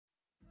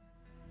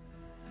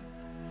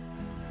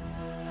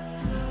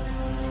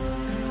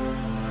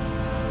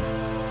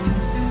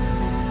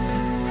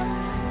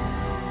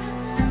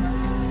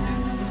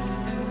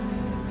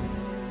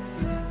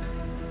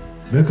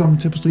Velkommen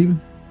til På Stribe.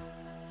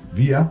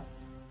 Vi er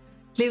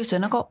Leo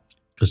Søndergaard,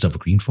 Christopher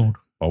Greenford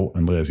og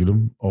Andreas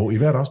Illum. Og i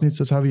hvert afsnit,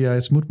 så tager vi jer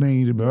et smut med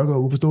i det mørke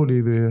og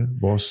uforståelige ved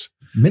vores...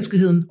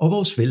 menneskeheden og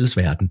vores fælles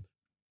verden.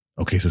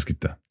 Okay, så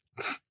skidt der.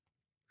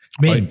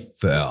 Men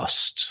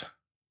først...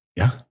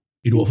 Ja.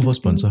 Et ord for vores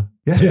sponsor.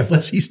 Ja,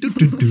 præcis.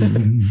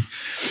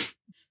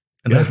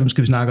 Andreas, hvem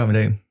skal vi snakke om i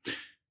dag?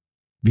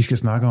 Vi skal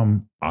snakke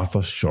om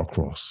Arthur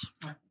Shawcross.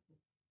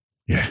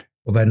 Ja.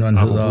 Og hvad nu han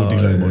hedder?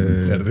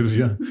 Er det det, du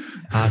siger?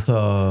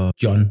 Arthur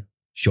John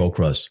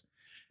Shawcross.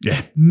 Ja.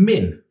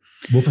 Men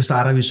hvorfor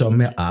starter vi så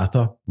med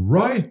Arthur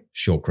Roy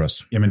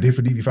Shawcross? Jamen det er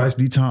fordi, vi faktisk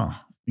lige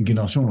tager en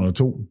generation eller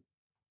to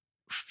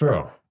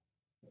før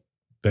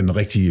den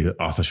rigtige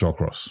Arthur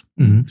Shawcross.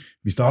 Mm-hmm.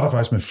 Vi starter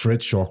faktisk med Fred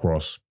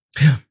Shawcross.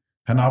 Ja.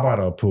 Han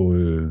arbejder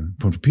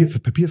på en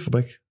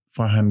papirfabrik,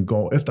 fra han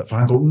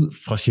går ud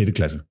fra 6.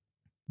 klasse.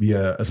 Vi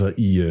er altså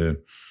i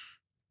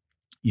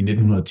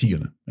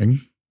 1910'erne, ikke?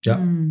 Ja.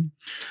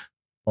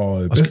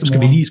 Og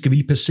skal vi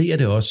lige passere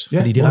det også,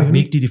 fordi det er ret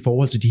vigtigt i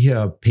forhold til de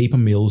her paper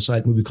mills og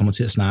alt muligt, vi kommer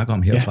til at snakke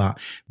om herfra. Ja.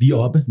 Vi er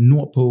oppe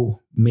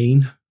nordpå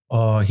Maine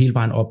og hele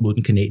vejen op mod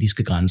den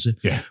kanadiske grænse,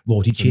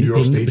 hvor de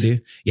tjener penge på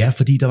det. Ja,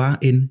 fordi der var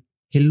en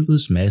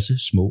helvedes masse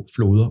små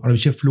floder. Og når vi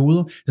siger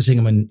floder, så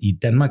tænker man, i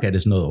Danmark er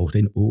det sådan noget, det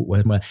er en å.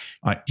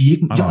 Nej, de er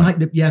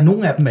ikke,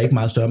 nogle af dem er ikke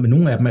meget større, men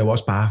nogle af dem er jo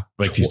også bare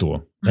rigtig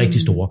store.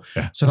 Rigtig store.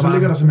 Ja. Så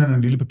ligger der simpelthen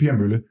en lille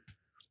papirmølle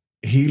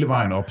hele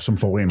vejen op, som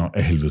forurener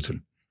af helvede til.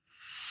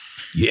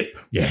 Yep.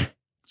 Ja.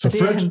 Så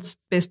det er hans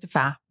bedste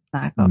far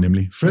snakker om.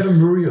 Nemlig. Fred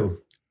og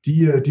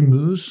Muriel, de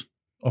mødes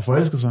og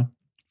forelsker sig.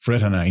 Fred,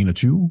 han er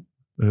 21.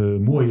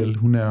 Muriel,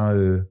 hun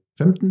er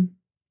 15.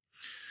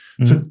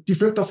 Så de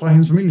flygter fra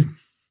hendes familie.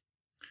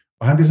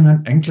 Og han bliver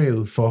simpelthen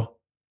anklaget for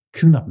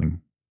kidnapning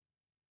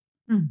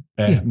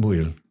af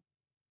Muriel.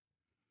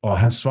 Og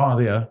hans svar,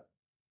 det er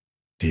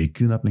ikke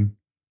kidnapning.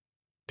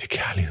 Det er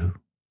kærlighed.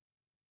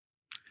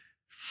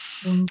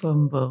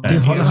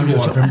 Det holder ham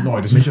jo så 15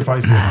 år. Det synes jeg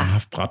faktisk, vi har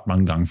haft ret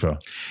mange gange før.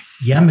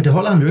 Ja, men det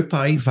holder ham jo ikke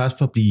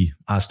for at blive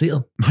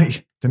arresteret. Nej,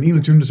 den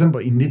 21. december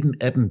i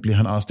 1918 bliver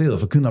han arresteret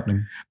for kidnapning.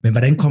 Men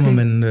hvordan kommer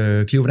man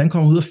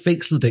ud af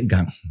fængslet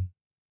dengang?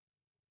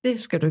 Det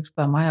skal du ikke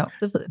spørge mig om.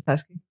 Det ved jeg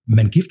faktisk ikke.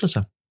 Man gifter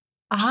sig.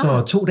 Aha.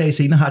 Så 2 dage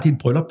senere har de et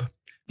bryllup,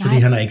 fordi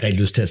han har ikke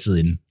rigtig lyst til at sidde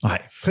inde.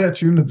 Nej,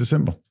 23.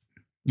 december,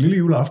 lille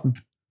juleaften,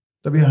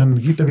 der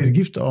bliver de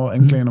gift, og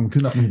anklagen om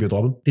kidnapning bliver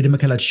droppet. Det er det, man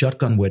kalder et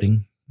shotgun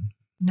wedding.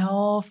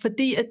 Nå,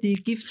 fordi at de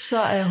er gift, så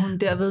er hun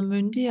derved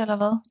myndig, eller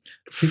hvad?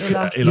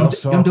 Eller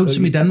så... Jamen, det er jo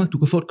ligesom i Danmark, du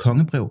kan få et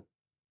kongebrev.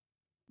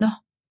 Nå.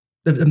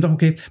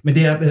 Okay, men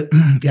det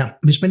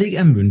er, hvis man ikke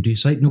er myndig,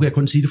 så nu kan jeg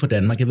kun sige det fra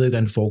Danmark, jeg ved ikke,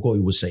 hvordan det foregår i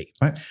USA.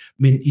 Nej.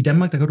 Men i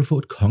Danmark, der kan du få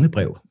et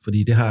kongebrev,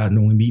 fordi det har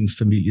nogle i min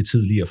familie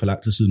tidligere for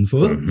lang tid siden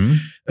fået. Mm-hmm.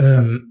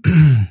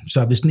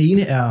 Så hvis den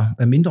ene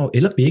er mindre,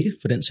 eller begge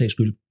for den sags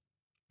skyld,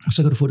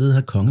 så kan du få det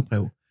her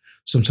kongebrev,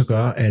 som så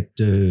gør, at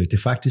det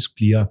faktisk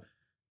bliver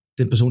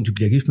den person, de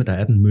bliver gift med, der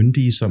er den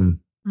myndige, som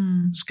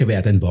skal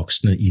være den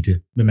voksne i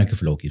det, men man kan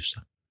få lov at gifte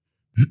sig.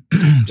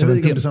 Jeg ved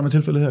ikke, om det samme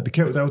tilfælde her.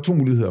 Der er jo 2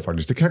 muligheder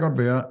faktisk. Det kan godt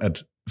være,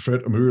 at Fred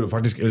og Muriel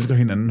faktisk elsker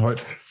hinanden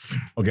højt,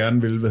 og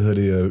gerne vil,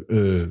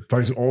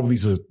 faktisk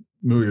overbevise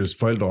Muriels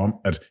forældre om,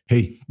 at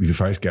hey,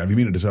 vi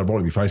mener det så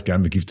alvorligt, vi faktisk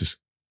gerne vil giftes.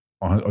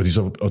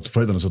 Og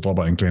forældrene så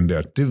dropper anklagen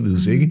der. Det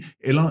vides ikke.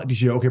 Eller de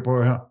siger, okay,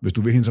 prøv her, hvis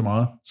du vil hende så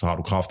meget, så har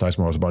du kraft, dig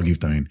så bare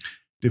gifte dig med hende.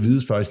 Det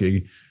vides faktisk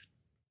ikke.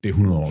 Det er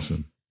 100 år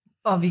siden.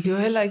 Og vi kan jo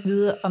heller ikke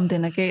vide, om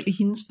den er gal i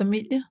hendes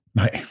familie.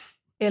 Nej.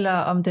 Eller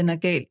om den er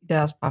gal i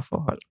deres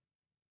parforhold.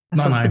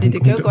 Altså, nej,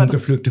 hun kan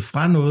flygte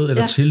fra noget,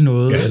 eller til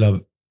noget, eller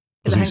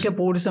han kan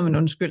bruge det som en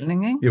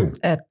undskyldning, ikke? Jo.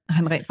 At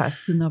han rent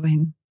faktisk kidnapper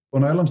hende.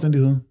 Under alle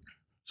omstændigheder,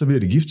 så bliver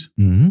de gift,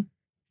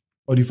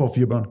 og de får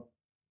 4 børn.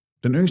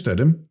 Den yngste af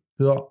dem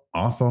hedder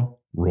Arthur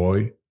Roy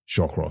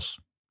Shawcross.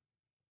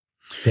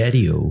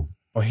 Daddy-o.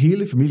 Og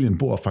hele familien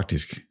bor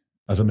faktisk,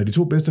 altså med de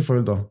 2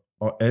 bedsteforældre,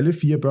 og alle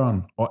 4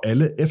 børn, og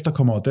alle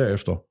efterkommere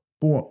derefter,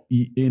 bor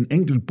i en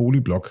enkelt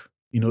boligblok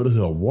i noget, der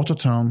hedder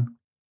Watertown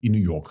i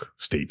New York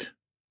State.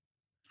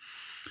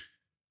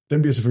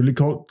 Den bliver selvfølgelig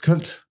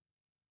kaldt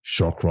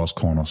Shawcross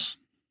Corners.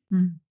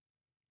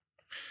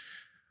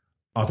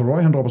 Arthur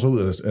Roy, han dropper så ud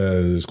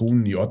af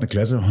skolen i 8.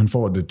 klasse, og han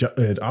får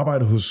et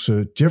arbejde hos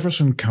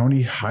Jefferson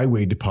County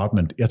Highway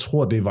Department. Jeg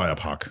tror, det er Weyer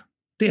Park.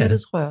 Det er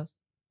det, tror jeg også.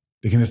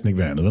 Det kan næsten ikke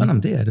være andet, vel? Nej,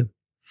 det er det.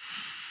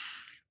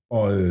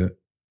 Og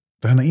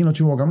da han er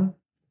 21 år gammel,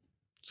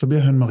 så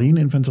bliver han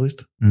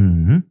marineinfanterist.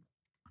 Mm-hmm.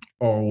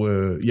 Og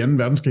i 2.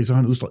 verdenskrig, så er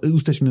han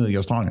udstationeret i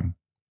Australien.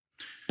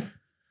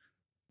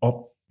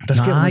 Og der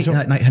sker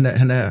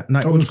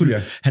undskyld.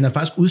 Han er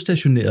faktisk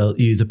udstationeret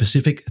i The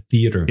Pacific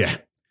Theater. Ja,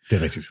 det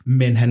er rigtigt.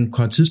 Men han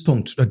på et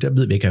tidspunkt, og der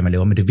ved vi ikke, hvad man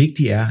laver, men det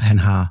vigtige er, at han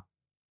har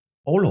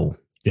orlov.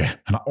 Ja,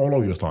 han har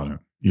orlov i Australien.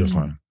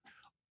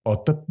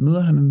 Og der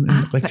møder han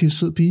en rigtig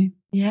sød pige.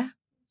 Ja,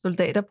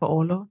 soldater på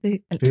orlov, det er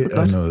altid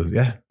godt. Det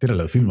er der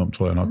lavet film om,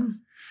 tror jeg nok.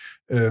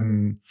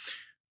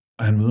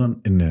 Og han møder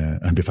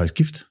han bliver faktisk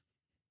gift.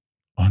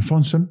 Og han får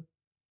en søn.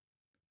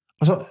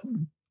 Og så,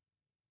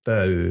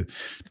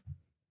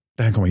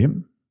 da han kommer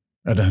hjem,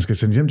 at han skal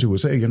sendes hjem til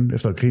USA igen,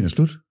 efter at krigen er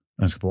slut,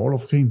 og han skal på orlov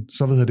for krigen,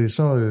 så ved jeg det,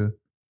 så...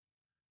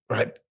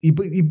 right,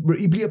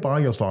 I bliver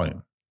bare i Australien.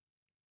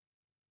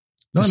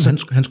 Nå, men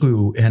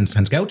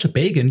han skal jo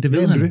tilbage igen, det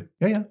ved han. Det.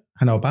 Ja.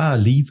 Han er jo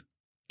bare leave.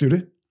 Det er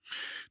det.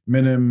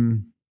 Men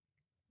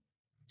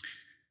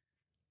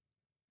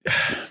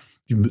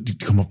de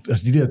kommer,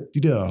 altså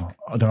de der,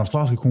 den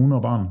australske kone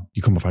og barn,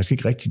 de kommer faktisk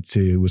ikke rigtigt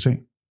til USA.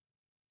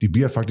 De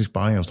bliver faktisk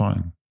bare i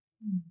Australien.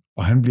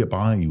 Og han bliver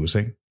bare i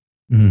USA.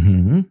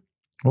 Mm-hmm.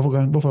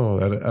 Hvorfor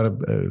er det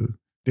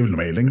det er vel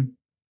normalt, ikke?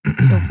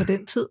 Det var for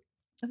den tid.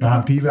 Når han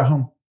er en pige hver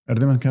hånd. Er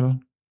det det, man kalder det?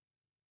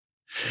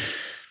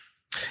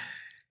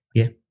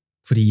 Ja,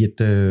 fordi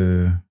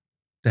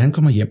da han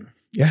kommer hjem,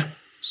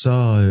 så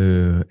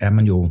er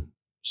man jo,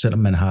 selvom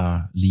man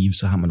har leave,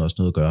 så har man også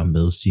noget at gøre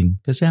med sin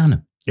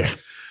kaserne. Ja.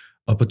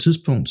 Og på et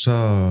tidspunkt, så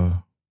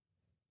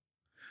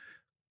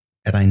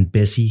er der en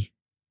Bessie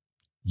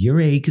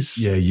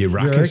Yerakis. Ja,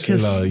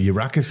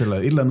 Yerakis eller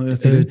et eller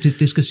andet.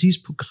 Det skal siges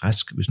på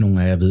græsk, hvis nogen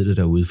af jer ved det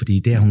derude, fordi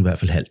det er hun i hvert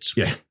fald halvt.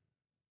 Ja.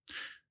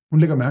 Hun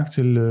lægger mærke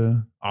til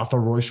Arthur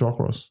Roy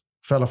Shawcross.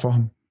 Falder for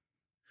ham.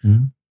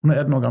 Hun er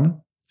 18 år gammel,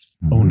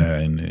 og hun er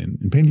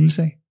en pæn lille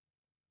sag.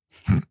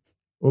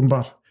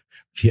 Åbenbart.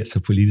 Det er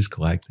så politisk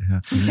korrekt, det her.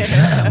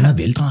 Ja, hun er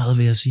veldrejet,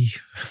 vil jeg sige.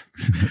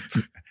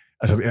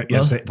 Altså,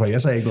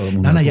 jeg sagde ikke noget om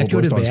hun nej, jeg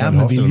gjorde det værre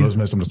med vilje.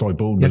 Noget som der står i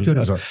bogen. Jeg gjorde det.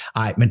 Altså.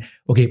 Ej, men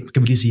okay,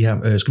 skal vi lige sige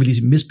her, skal vi lige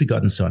sige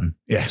Misbegotten Son,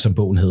 som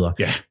bogen hedder.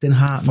 Ja. Den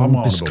har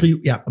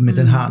nogle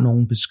den har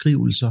nogle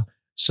beskrivelser,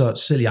 så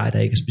selv jeg, der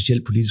ikke er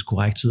specielt politisk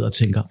korrekt, sidder og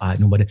tænker,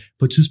 nu var det.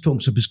 På et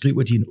tidspunkt, så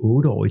beskriver de en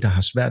 8-årig, der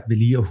har svært ved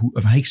lige at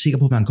og man er ikke sikker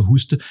på, at man kan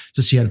huske det.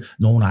 Så siger han,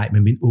 nej,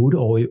 men min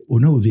 8-årige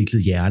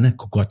underudviklede hjerne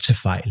kunne godt tage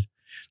fejl.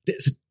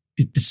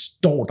 Det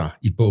står der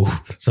i bogen,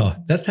 så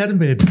lad os tage det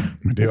med.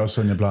 Men det er også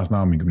sådan, jeg plejer at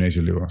snakke om mine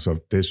gymnasieelever,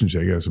 så det synes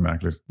jeg ikke er så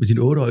mærkeligt. Med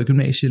dine 8-årige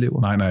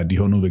gymnasieelever? Nej, de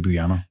har underudviklede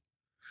hjerner.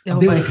 Jeg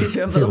håber ikke, det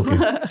hører med. Okay.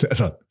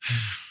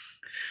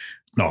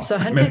 Så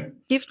han bliver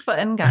gift for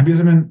anden gang? Han bliver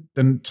simpelthen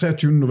den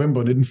 23. november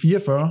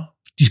 1944.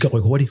 De skal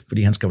rykke hurtigt,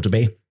 fordi han skal jo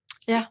tilbage.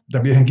 Ja.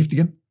 Der bliver han gift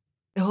igen.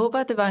 Jeg håber,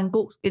 at det var en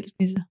god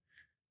skilsmisse.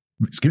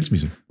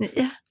 Skilsmisse?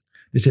 Ja.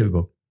 Det ser vi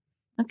på.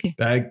 Okay.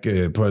 Der er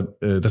ikke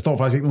der står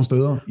faktisk ikke nogen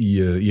steder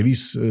i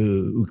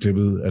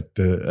avisudklippet,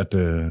 at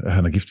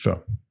han er gift før.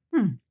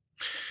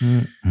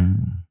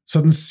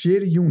 Så den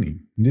 6. juni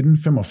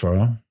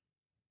 1945,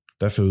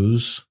 der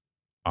fødes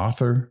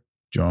Arthur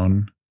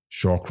John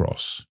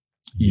Shawcross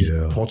i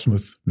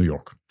Portsmouth, New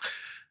York.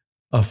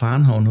 Og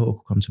faren har jo nået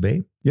at komme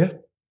tilbage. Ja.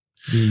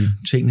 Fordi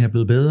tingene er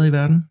blevet bedre i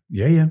verden.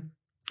 Ja.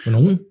 På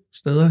nogle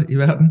steder i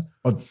verden.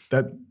 Og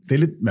det er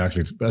lidt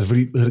mærkeligt. Altså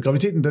fordi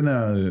graviditeten, den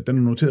er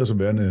noteret som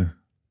værende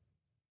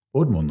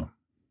 8 måneder.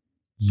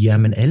 Ja,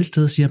 men alle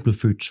steder siger, at han blev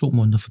født 2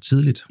 måneder for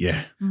tidligt.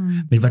 Ja.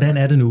 Men hvordan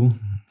er det nu?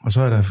 Og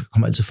så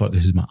kommer altid folk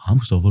og siger mig,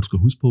 Christoffer, du skal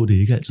huske på, det er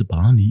ikke altid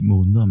bare 9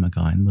 måneder, man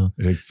kan regne med. Er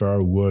det ikke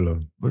 40 uger?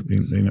 Eller?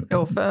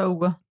 Jo, 40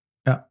 uger.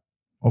 Ja,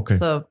 okay.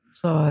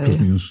 Så plus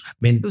minus.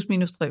 Men, plus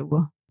minus 3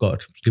 uger.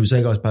 Godt. Skal vi så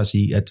ikke også bare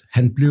sige, at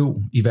han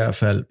blev i hvert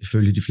fald,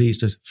 ifølge de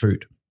fleste,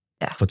 født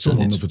for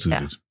tidligt.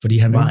 Ja. Fordi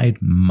han var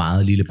et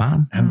meget lille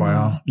barn. Han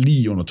vejer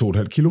lige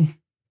under 2,5 kilo.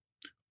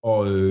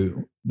 Og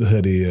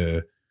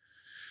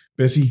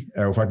Bessie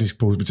er jo faktisk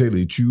på hospitalet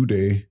i 20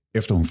 dage,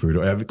 efter hun fødte.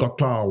 Og jeg er godt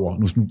klar over,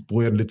 nu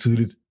bruger jeg den lidt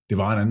tidligt, det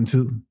var en anden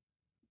tid,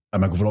 at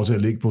man kunne få lov til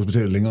at ligge på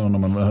hospitalet længere,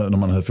 når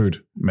man havde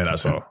født. Men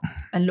altså...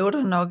 Man lå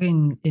der nok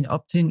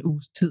op til en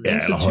uges tid.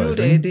 Ja, så 20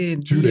 dage, det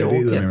er 20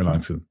 dage, det er med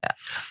lang tid. Ja.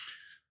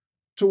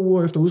 2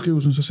 uger efter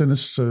udskrivelsen, så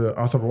sendes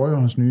Arthur Roy og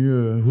hans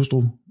nye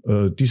hustru,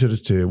 de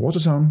sættes til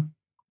Watertown,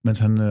 mens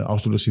han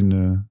afslutter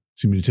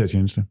sin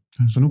militærtjeneste.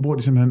 Så nu bor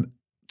de simpelthen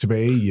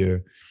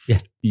tilbage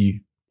i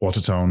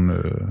Watertown,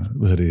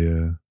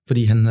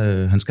 fordi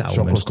han skal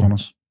afvælge.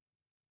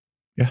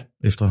 Ja.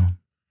 Efter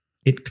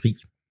et krig.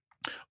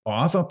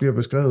 Og Arthur bliver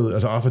beskrevet,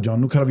 altså Arthur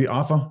John, nu kalder vi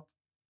Arthur,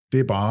 det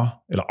er bare,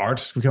 eller Art,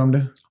 skal vi kalde ham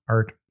det?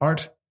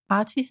 Art.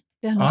 Artie,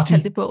 det har han også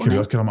kaldt det på. Kan vi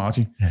også kalde ham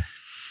Artie. Ja.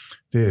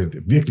 Det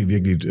er virkelig,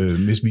 virkelig et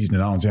misvisende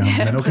navn til ham.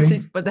 Ja, men okay.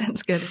 Præcis, hvordan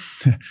skal det?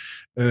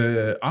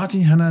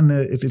 Artie, han er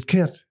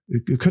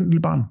et kønt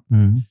lille barn,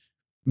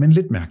 men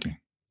lidt mærkelig.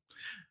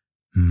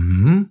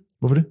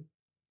 Hvorfor det?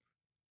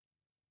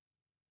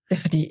 Det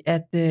er fordi,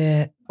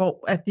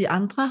 at de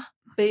andre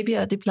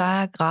babyer, de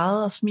plejer at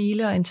græde og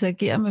smile og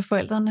interagere med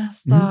forældrene,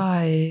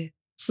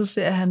 så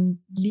ser han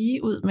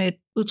lige ud med et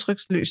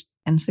udtryksløst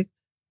ansigt.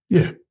 Ja.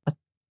 Yeah. Og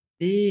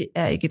det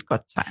er ikke et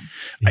godt tegn.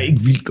 Det er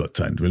ikke vildt godt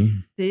tegn, vel?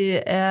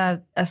 Det er,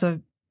 altså,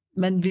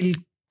 man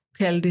vil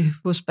kalde det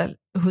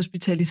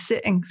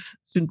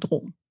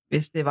hospitaliseringssyndrom,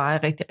 hvis det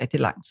varer rigtig, rigtig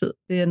lang tid.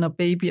 Det er, når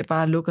babyer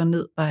bare lukker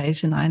ned og er i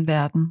sin egen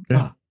verden,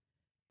 og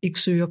ikke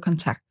søger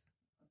kontakt.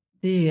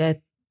 Det er et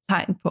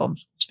tegn på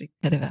omsorgssvigt,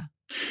 kan det være.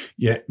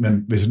 Ja,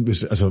 men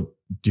hvis altså,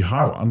 de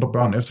har jo andre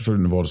børn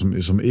efterfølgende,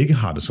 hvor som ikke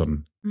har det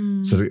sådan.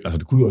 Så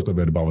det kunne jo også godt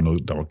være, at det bare var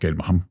noget, der var galt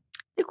med ham.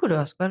 Det kunne det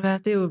også godt være.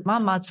 Det er jo et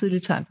meget, meget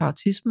tidligt tegn på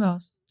autisme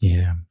også. Ja.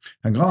 Yeah.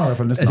 Han græder i hvert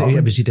fald næsten aldrig.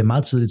 Jeg vil sige, det er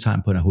meget tidligt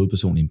tegn på, at han er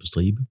hovedperson i en på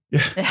stribe.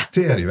 Ja,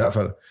 det er det i hvert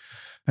fald.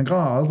 Han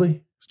græder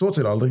aldrig, Stort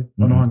set aldrig.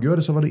 Og når han gjorde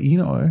det, så var det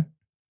ene øje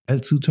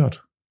altid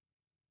tørt.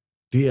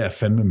 Det er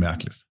fandme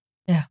mærkeligt.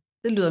 Ja,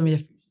 det lyder mere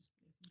fysisk.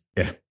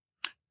 Ja.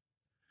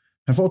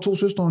 Han får 2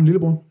 søstre og en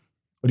lillebror,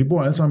 og de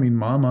bor alle sammen i en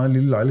meget, meget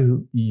lille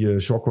lejlighed i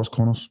Shawcross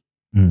Corners.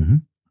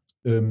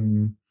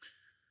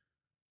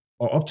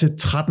 Og op til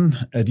 13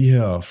 af de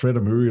her Fred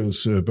og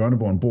Muriels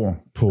børnebørn bor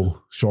på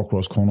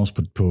Shawcross Corners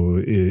på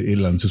et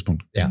eller andet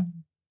tidspunkt. Ja.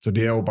 Så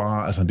det er jo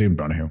bare, altså det er en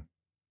børnehave.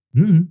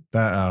 Der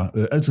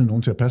er altid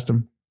nogen til at passe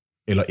dem,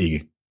 eller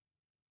ikke.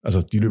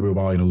 Altså, de løber jo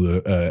bare ind og ud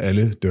af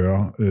alle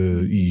døre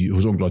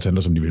hos onkler og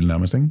tanter, som de vil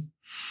nærmest, ikke?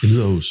 Det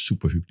lyder jo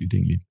super hyggeligt,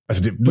 egentlig.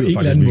 Altså, det lyder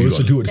faktisk virkelig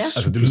godt.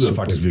 Det lyder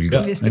faktisk virkelig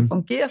godt. Hvis det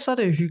fungerer, så er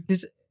det jo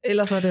hyggeligt.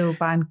 Ellers er det jo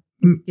bare en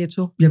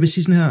ghetto. Jeg vil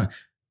sige sådan her,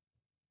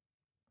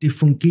 det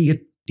fungerer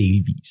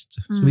delvist.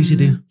 Så vil I sige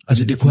det?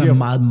 Altså, det kunne have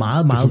meget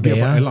værre. Det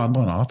fungerer for alle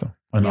andre end Arthur.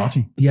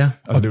 Ja.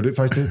 Altså, det er jo det,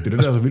 faktisk det er det, der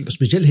er så vildt.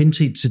 Specielt hen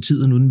til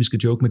tiden, uden vi skal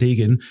joke med det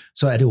igen,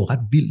 så er det jo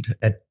ret vildt,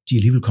 at de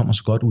alligevel kommer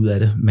så godt ud af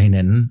det med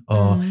hinanden.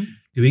 Og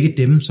det er jo ikke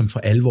dem, som for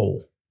alvor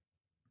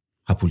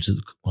har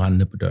politiet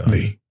rendende på døren.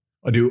 Nej.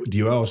 Og de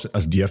er også,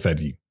 altså de er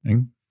fattige,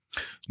 ikke?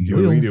 Det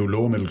er jo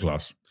lower middle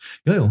class.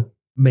 Jo.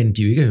 Men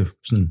de er jo ikke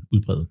sådan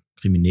udbredt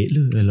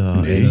kriminelle eller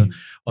andet.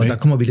 Og der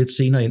kommer vi lidt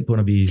senere ind på,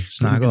 når vi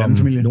snakker om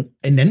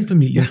en anden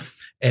familie,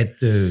 at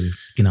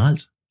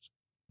generelt,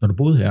 når du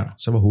boede her,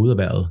 så var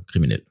hovederhvervet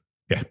kriminel.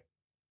 Ja.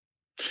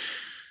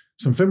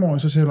 Som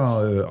 5-årig, så tæller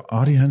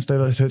Artie, han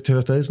tæller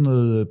stadig sådan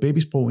noget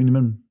babysprog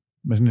indimellem,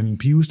 med sådan en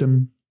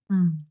pivestemme.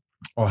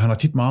 Og han har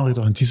tit mareridt,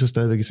 og han tisser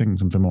stadigvæk i sengen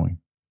som 5-årig.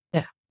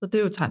 Ja, så det er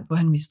jo et tegn på, at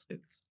han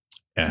mistrives.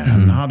 Ja,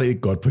 han har det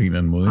ikke godt på en eller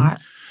anden måde. Nej.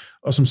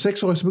 Og som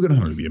 6-årig, så begynder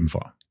han at løbe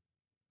hjemmefra.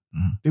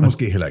 Det er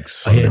måske heller ikke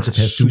så. Og her er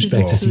tilpas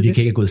douchebag til at sige, det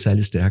kan ikke have gået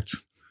særlig stærkt.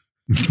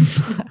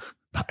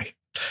 Nej.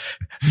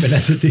 Men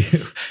altså,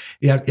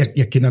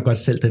 jeg kender godt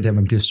selv den der,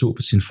 man bliver så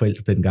på sine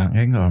forældre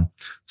dengang, ikke? Og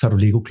så har du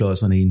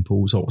Lego-klodserne i en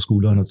pose over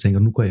skulderen, og tænker,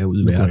 nu går jeg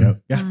ud i verden.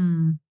 Ja.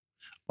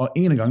 Og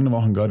en af gangene, hvor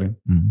han gør det,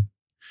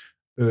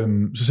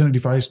 så sender de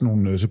faktisk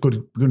nogle, så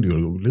begynder de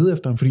at lede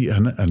efter ham, fordi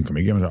han kommer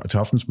ikke hjem til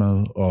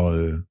aftensmad,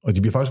 og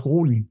de bliver faktisk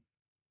urolige.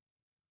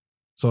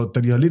 Så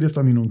da de har lidt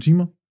efter ham i nogle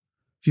timer,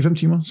 4-5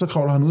 timer, så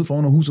kravler han ud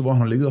foran huset, hvor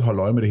han har ligget og holdt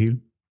øje med det hele.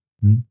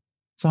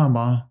 Så har han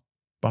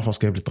bare for at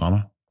skabe lidt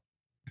drama.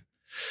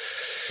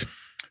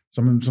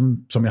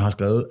 Som jeg har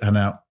skrevet, han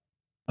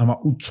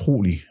var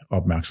utrolig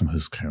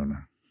opmærksomhedskrævende.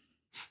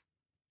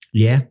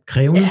 Ja,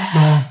 krævende.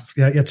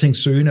 Ja. Jeg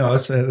tænkte søgende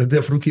også, er det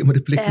derfor, du giver mig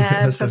det blik?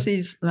 Ja,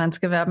 præcis. Man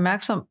skal være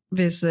opmærksom,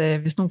 hvis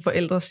nogle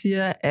forældre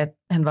siger, at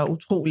han var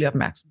utrolig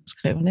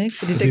opmærksomhedskrævende. Ikke?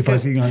 Fordi det er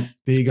faktisk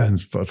ikke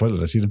hans forældre,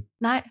 der siger det.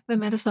 Nej,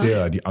 hvem er det så? Det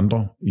er de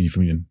andre i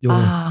familien. Jo,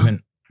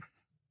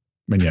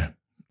 men ja.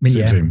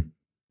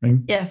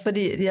 Ja,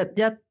 fordi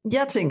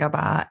jeg tænker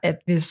bare, at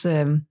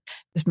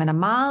hvis man er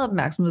meget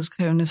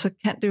opmærksomhedskrævende, så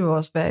kan det jo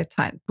også være et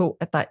tegn på,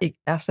 at der ikke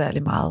er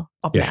særlig meget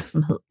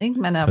opmærksomhed.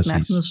 Ikke? Man er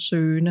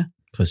opmærksomhedssøgende.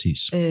 Præcis.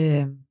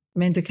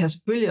 Men det kan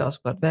selvfølgelig også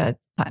godt være et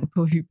tegn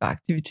på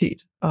hyperaktivitet,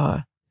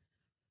 og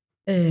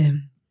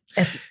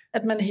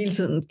at man hele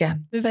tiden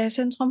gerne vil være i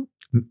centrum.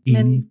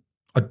 Men...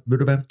 Og ved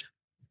du hvad?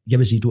 Jeg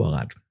vil sige, du har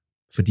ret.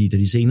 Fordi da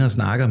de senere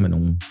snakker med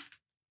nogen,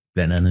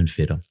 blandt andet en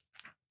fætter,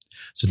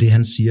 så det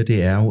han siger,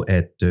 det er jo,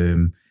 at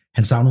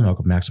han savnede nok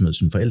opmærksomhed af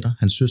sine forældre.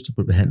 Hans søster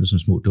blev behandlet som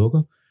små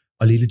dukker,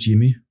 og lille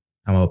Jimmy,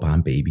 han var jo bare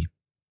en baby.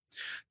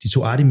 De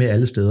tog Artie med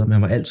alle steder, men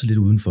han var altid lidt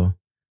udenfor.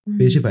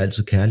 Bessie var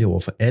altid kærlig over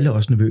for alle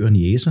os nevøer og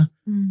niecer,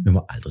 men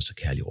var aldrig så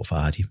kærlig over for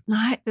Artie.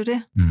 Nej, det er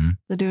det.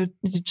 Så det er jo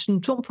et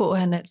symptom på, at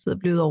han altid er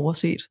blevet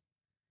overset.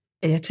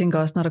 Jeg tænker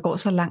også, når der går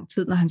så lang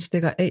tid, når han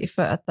stikker af,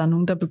 før at der er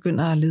nogen, der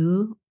begynder at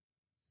lede,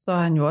 så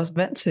er han jo også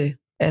vant til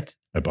at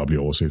bare blive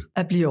overset.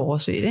 At blive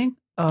overset, ikke?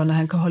 Og når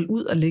han kan holde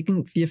ud og ligge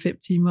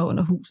 4-5 timer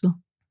under huset,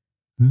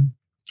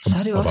 så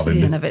er det jo også, fordi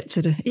han er vant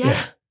til det. Ja.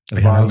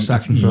 Altså bare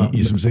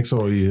som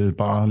 6-årig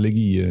bare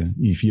ligge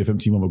i 4-5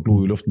 timer med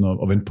blod i luften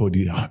og vente på, at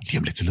lige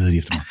om lidt, så leder de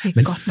efter mig.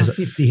 Men altså,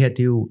 det her, det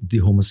er jo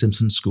The Homer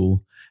Simpson School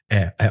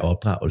af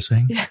opdragelse.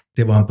 Ikke? Ja.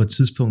 Det var han på et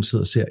tidspunkt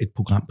sidder og ser et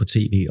program på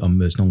tv om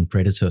sådan nogle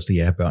predators, der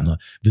jager børn.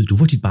 Ved du,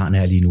 hvor dit barn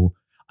er lige nu?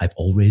 I've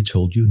already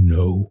told you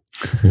no.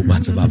 Hvor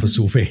han så bare på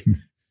sofaen.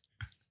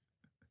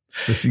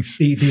 Præcis.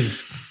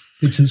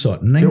 Det er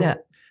tidsånden, ikke? Ja.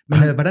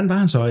 Men hvordan var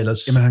han så ellers?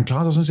 Jamen, han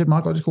klarer sig sådan set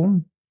meget godt i skolen.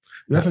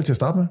 I hvert fald til at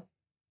starte med.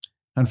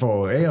 Han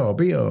får A'er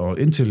og B'er og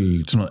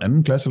indtil til noget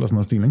anden klasse eller sådan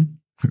noget stil, ikke?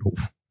 Jo.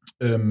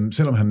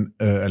 Selvom han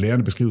er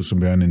lærerne beskrives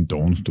som værende en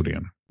doven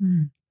studerende.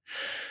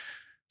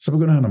 Så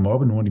begynder han at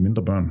mobbe nogle af de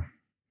mindre børn.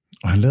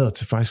 Og han lader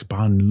til faktisk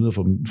bare nyde at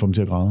få dem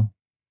til at græde.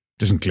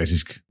 Det er sådan en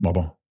klassisk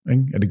mobber,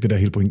 ikke? Er det ikke det der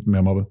hele pointen med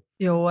at mobbe?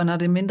 Jo, og når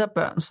det er mindre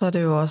børn, så er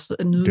det jo også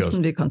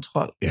nydelsen ved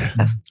kontrol. Ja.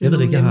 Altså, jeg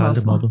ved ikke, jeg har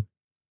aldrig mobbet.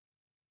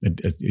 Ja,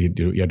 det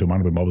er jo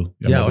mange, der bliver mobbet.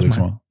 Jeg mobber ikke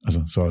så meget.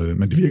 Altså,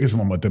 men det virker som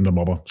om, at dem, der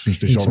mobber, synes,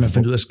 det er sjovt. Indtil man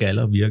fandt ud af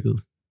skaller virkede.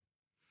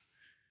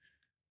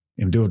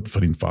 Jamen, det var for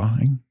din far,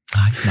 ikke?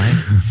 Nej.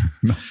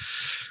 No.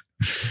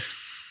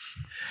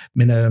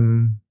 Men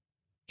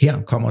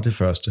her kommer det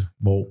første,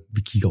 hvor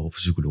vi kigger over på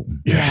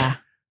psykologen. Ja.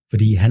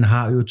 Fordi han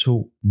har jo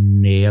 2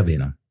 nære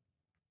venner.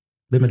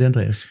 Hvem er det,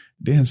 Andreas?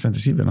 Det er hans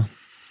fantasivenner.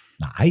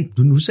 Nej,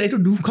 nu sagde du,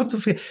 nu kom du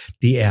for.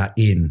 Det er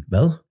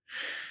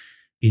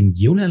en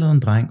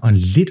jævnaldrende dreng og en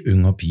lidt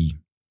yngre pige,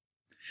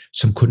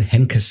 som kun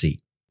han kan se.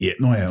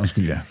 Ja,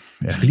 undskyld, ja.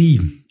 Lige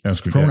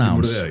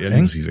pronouns. Ja,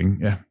 lige præcis, ikke?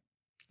 Ja.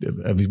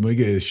 Vi må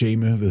ikke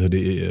shame,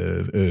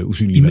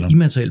 usynlige venner.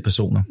 Immaterielle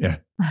personer. Ja.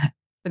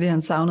 Fordi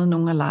han savnede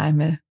nogen at lege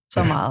med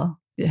så meget,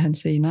 siger han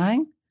senere,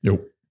 ikke? Jo.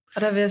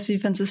 Og der vil jeg sige,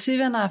 at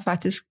fantasivenner er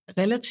faktisk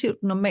relativt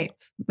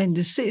normalt, men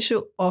det ses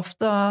jo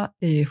oftere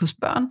hos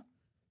børn,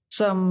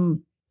 som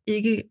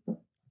ikke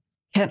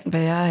kan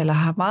være, eller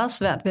har meget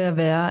svært ved at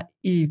være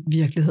i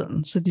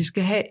virkeligheden. Så de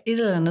skal have et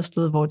eller andet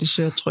sted, hvor de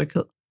søger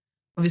tryghed.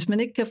 Og hvis man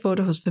ikke kan få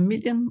det hos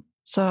familien,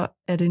 så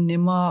er det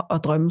nemmere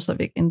at drømme sig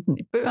væk, enten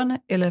i bøgerne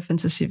eller i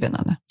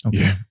fantasivennerne. Okay.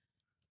 Yeah.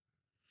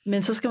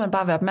 Men så skal man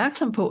bare være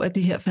opmærksom på, at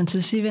de her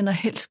fantasivenner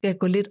helst skal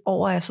gå lidt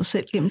over af sig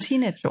selv gennem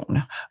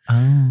teenageårene.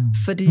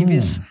 Fordi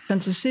hvis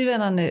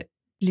fantasivennerne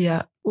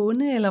bliver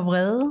onde eller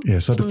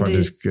vrede, så er det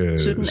faktisk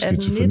 17,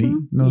 18,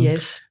 19,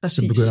 yes, præcis.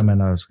 Så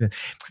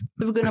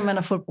begynder man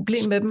at få et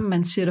problem med dem,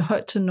 man siger det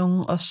højt til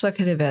nogen, og så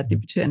kan det være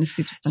debuterende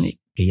skizofreni.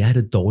 Skal jeg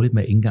have det dårligt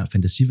med, at ikke engang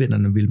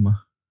fantasivennerne vil mig?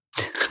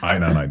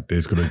 Nej,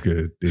 det skal du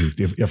ikke.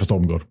 Jeg forstår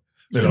dem godt.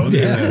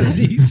 Det er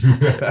præcis.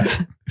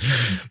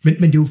 men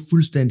det er jo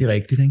fuldstændig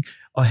rigtigt, ikke?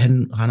 Og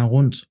han render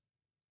rundt.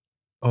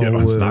 Og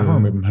han snakker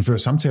med dem. Han fører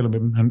samtaler med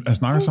dem. Han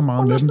snakker så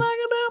meget med dem.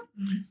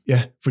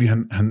 Ja, fordi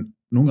han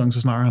nogle gange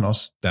så snakker han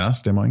også deres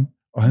stemmer, ikke?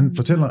 Og han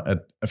fortæller, at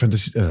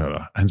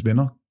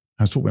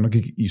hans to venner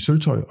gik i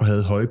sølvtøj og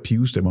havde høje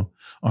pivestemmer.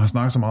 Og han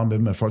snakker så meget med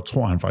dem, at folk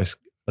tror, han faktisk,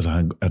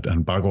 at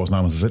han bare går og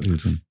snakker med sig selv hele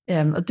tiden.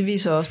 Ja, og det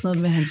viser også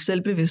noget med hans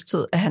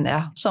selvbevidsthed, at han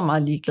er så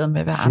meget ligeglad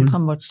med, hvad andre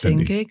måtte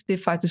tænke. Ikke? Det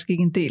er faktisk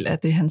ikke en del af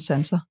det, han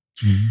sanser.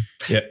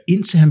 Ja,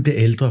 indtil han bliver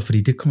ældre,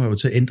 fordi det kommer jo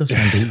til at ændre sig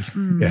en del.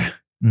 Ja.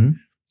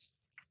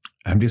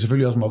 Han bliver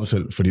selvfølgelig også mobbet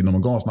selv, fordi når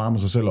man går og snakker med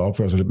sig selv og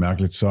opfører sig lidt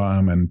mærkeligt, så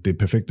er man det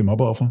perfekte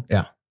mobbeoffer.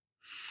 Ja.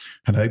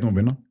 Han havde ikke nogen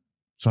venner,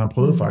 så han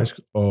prøvede faktisk,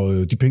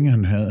 og de penge,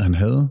 han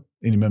havde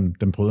indimellem,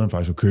 dem prøvede han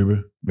faktisk at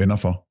købe venner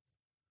for.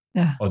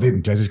 Ja. Og det er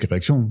den klassiske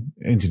reaktion.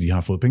 Indtil de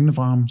har fået pengene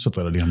fra ham, så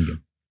driller de ham igen.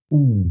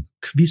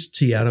 Quiz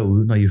til jer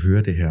derude, når I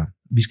hører det her.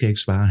 Vi skal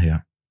ikke svare her.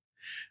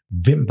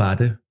 Hvem var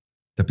det,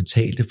 der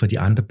betalte for de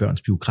andre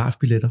børns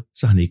biografbilletter,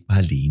 så han ikke var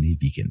alene i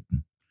weekenden?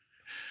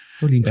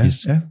 Det var lige en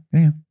quiz.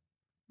 Ja.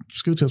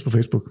 Skriv til os på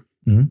Facebook.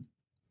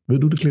 Ved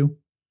du det, Cleo?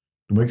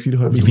 Du må ikke sige det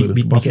højt.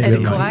 Er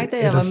det korrekt,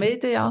 at jeg var med i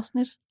det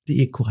afsnit? Det er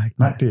ikke korrekt.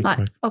 Nej, det er ikke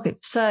korrekt. Okay,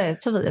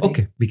 så ved jeg det.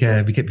 Okay,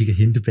 vi kan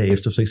hente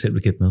bagefter, så ikke selv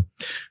vil gætte med.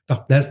 Nå,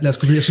 lad os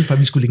gå videre. Jeg synes bare,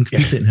 vi skulle lægge en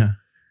quiz ind her.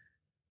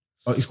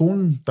 Og i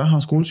skolen, der har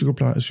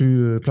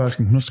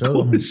skolesygeplejersken, hun har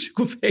skrevet...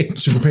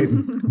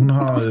 Psykopaten. Hun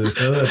har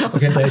skrevet...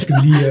 Okay, Andreas, skal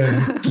vi lige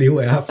Cleo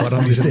er her for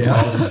dig, hvis det er.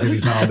 Så skal vi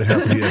lige snart det her,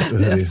 fordi...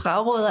 Jeg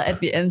fraråder, at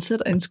vi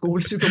ansætter en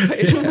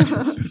skolepsykopat.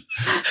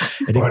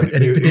 Det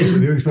er jo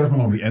ikke et spørgsmål,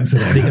 om vi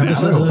ansætter. Det kan man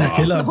sidde nede i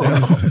kælderen.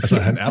 Altså,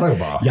 han er der jo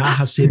bare. Jeg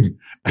har set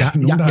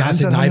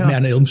Nightmare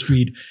on Elm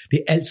Street. Det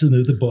er altid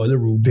nede i The Boiler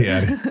Room. Det er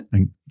det.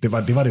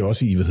 Det var det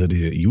også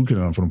i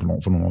julekalenderen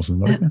for nogle år siden,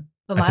 var det ikke det?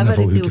 For mig var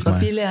det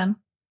geografilæreren.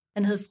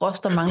 Han hed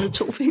Frost, der manglede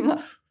 2 fingre.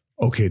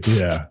 Okay,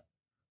 det er...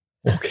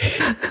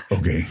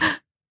 Okay.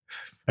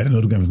 Er det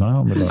noget, du gerne vil snakke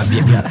om?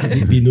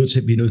 Eller? Vi er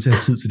nødt til at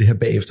have tid til det her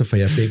bagefter, for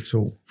jeg er begge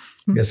to.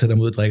 Jeg sætter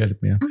mig ud og drikker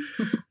lidt mere.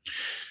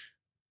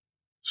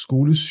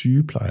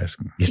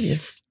 Skolesygeplejersken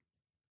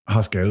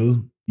har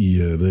skrevet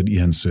i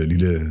hans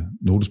lille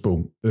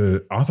notesbog.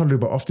 Arthur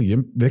løber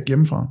ofte væk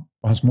hjemmefra,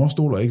 og hans mor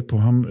stoler ikke på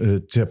ham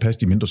til at passe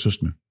de mindre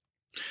søskende.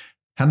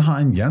 Han har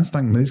en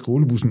jernstang med i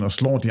skolebussen og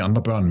slår de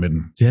andre børn med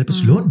den. Det er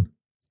Albertslund.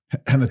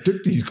 Han er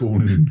dygtig i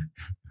skolen.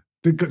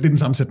 Det er den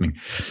sammensætning.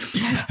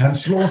 Han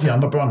slår de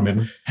andre børn med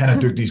den. Han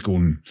er dygtig i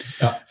skolen.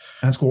 Ja.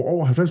 Han scorer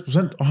over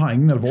 90% og har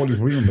ingen alvorlige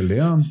problemer med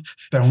læreren,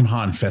 da hun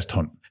har en fast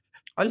hånd.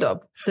 Hold op.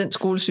 Den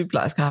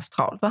skolesygeplejerske har haft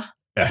travlt,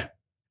 hva'? Ja.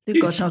 Det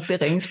er godt nok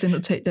det ringeste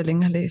notat, jeg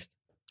længe har læst.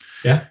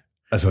 Ja.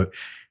 Altså,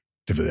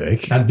 det ved jeg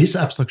ikke. Der er en vis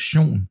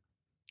abstraktion.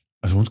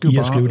 Altså, hun skal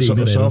jo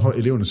bare sørge for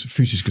elevernes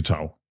fysiske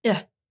tag. Ja.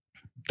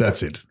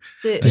 That's it.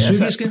 Det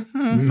psykiske?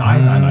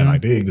 Nej,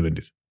 det er ikke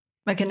nødvendigt.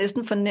 Man kan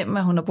næsten fornemme,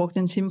 at hun har brugt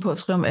en time på at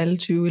skrive om alle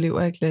 20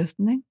 elever i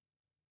klassen, ikke?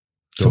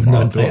 Som når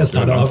Andreas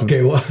retter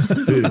opgaver.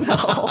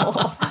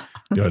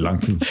 Det var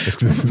lang tid.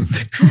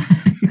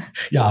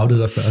 Jeg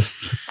outede dig først.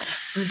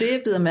 Men det,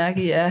 jeg bider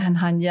mærke i, er, at han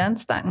har en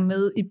jernstang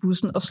med i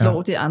bussen og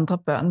slår de andre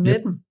børn med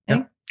den.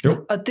 Ikke?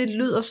 Jo. Og det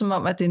lyder som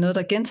om, at det er noget,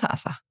 der gentager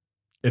sig.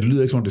 Ja, det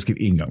lyder ikke som om, det skete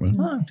én gang, vel?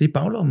 Nej, det er i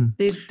baglommen.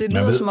 Det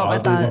lyder som om,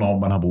 at der hvornår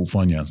man har brug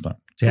for en jernstang.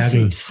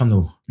 Præcis. Kom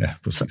nu. Ja,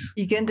 præcis.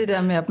 Igen det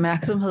der med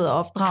opmærksomhed og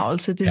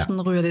opdragelse, det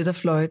sådan ryger lidt af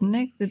fløjten,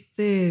 ikke?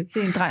 Det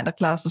er en dreng, der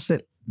klarer sig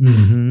selv.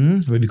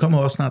 Vi kommer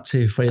også snart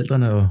til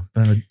forældrene,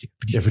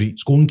 fordi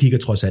skolen kigger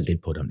trods alt lidt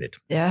på dem lidt.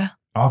 Ja.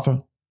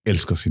 Arthur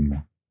elsker sin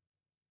mor.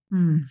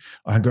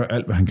 Og han gør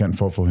alt, hvad han kan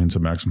for at få hendes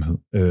opmærksomhed.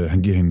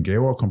 Han giver hende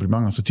gaver og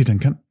komplimenter, så tit han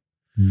kan.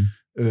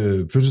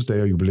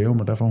 Fødselsdag og jubilæum,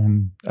 og derfor har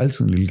hun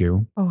altid en lille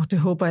gave. Det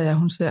håber jeg,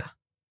 hun ser.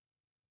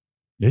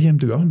 Ja, jamen,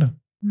 det gør hun da.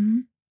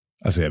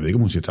 Altså, jeg ved ikke,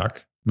 om hun siger tak,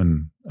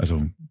 men altså,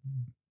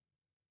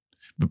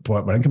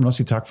 hvordan kan man også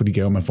sige tak for de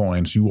gaver, man får af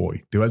en 7-årig?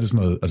 Det er jo altid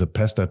sådan noget, altså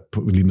pasta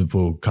limet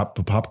på pap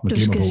med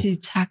du skal sige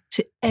tak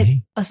til alt,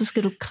 og så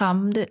skal du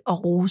kramme det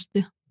og rose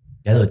det.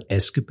 Jeg havde et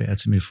askebær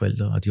til mine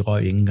forældre, og de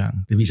røg ikke engang.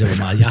 Det viser,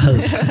 hvor meget jeg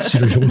havde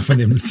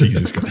situationsfornemmelse.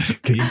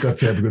 Kan I ikke godt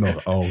til at begynde at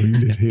ryge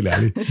lidt, helt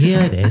ærligt? Her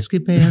er et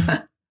askebær.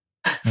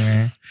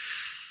 Ja.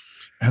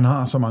 Han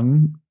har så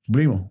mange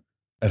problemer,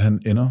 at han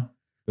ender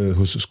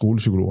hos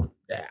skolepsykologer.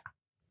 Ja.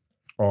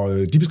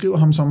 Og de beskriver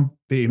ham som,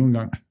 det er endnu en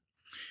gang,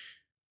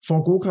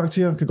 får gode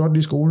karakterer, kan godt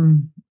lide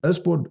skolen.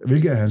 Adspurgt,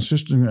 hvilke af hans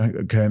søstre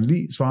kan han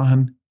lide, svarer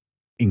han,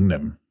 ingen af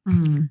dem.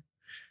 Mm.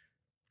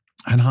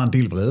 Han har en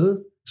del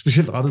vrede,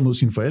 specielt rettet mod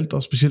sine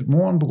forældre, specielt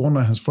moren på grund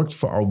af hans frygt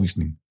for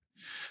afvisning.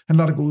 Han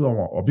lader det gå ud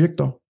over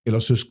objekter eller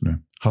søskende,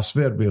 har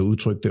svært ved at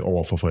udtrykke det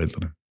over for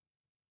forældrene.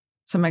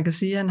 Så man kan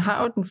sige, at han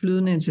har jo den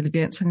flydende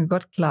intelligens, han kan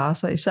godt klare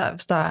sig, især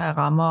hvis der er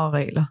rammer og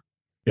regler.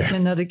 Ja.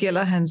 Men når det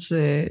gælder hans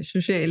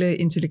sociale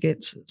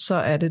intelligens, så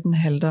er det den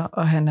halter,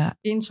 og han er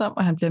ensom,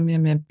 og han bliver mere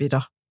og mere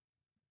bitter.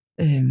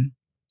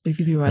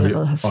 Hvilket vi jo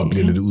allerede har set. Og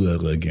bliver lidt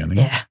udadreagerende,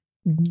 ikke? Ja.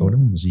 Jo, det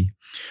må man sige.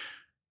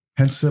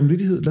 Hans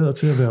samvittighed lader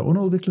til at være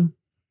underudviklet.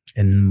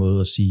 Anden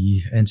måde at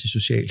sige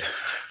antisocial.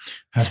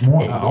 Hans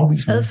mor er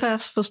afvisende.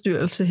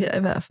 Adfærdsforstyrrelse her i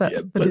hvert fald,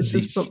 ja, på det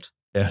tidspunkt.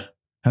 Ja,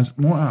 hans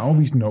mor er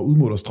afvisende og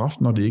udmåler straf,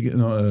 når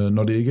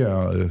det ikke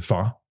er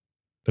far,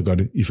 der gør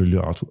det, ifølge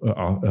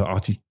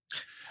Arti.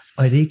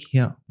 Og er det ikke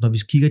her, når vi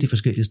kigger de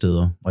forskellige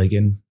steder, og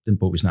igen, den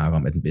bog, vi snakker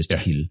om, er den bedste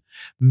kilde,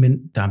 men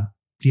der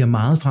bliver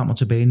meget frem og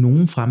tilbage.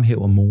 Nogen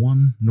fremhæver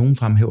moren, nogen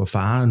fremhæver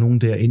far, og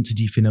nogen der, indtil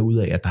de finder ud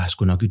af, at der er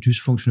sgu nok et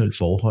dysfunktionelt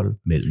forhold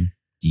mellem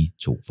de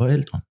to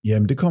forældre.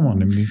 Jamen, det kommer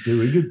nemlig. Det er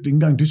jo ikke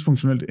engang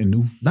dysfunktionelt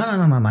endnu.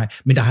 Nej.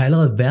 Men der har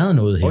allerede været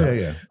noget her.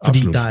 Ja, fordi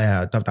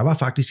der var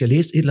faktisk, jeg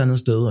læste et eller andet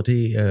sted, og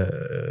det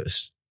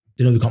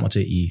er noget, vi kommer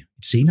til i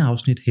et senere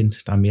afsnit. Hint,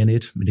 der er mere end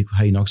et, men det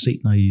har I nok set,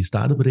 når I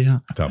startede på det her.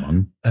 Der er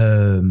mange.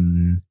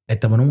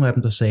 At der var nogle af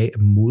dem, der sagde,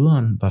 at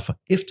moderen var for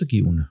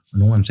eftergivende, og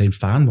nogle af dem sagde, at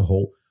faren var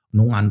hård, og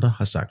nogle andre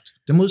har sagt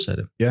det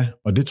modsatte. Ja,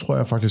 og det tror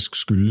jeg faktisk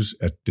skyldes,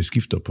 at det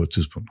skifter på et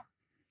tidspunkt.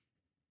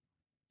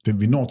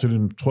 Vi når til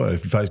det, tror jeg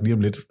faktisk lige om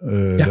lidt.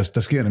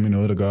 Der sker nemlig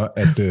noget, der gør,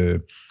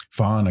 at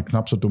faren er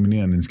knap så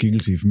dominerende en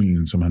skikkelse i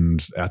familien, som han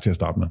er til at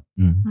starte med.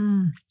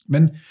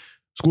 Men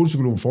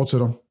skolepsykologen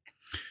fortsætter.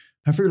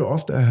 Han føler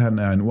ofte, at han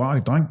er en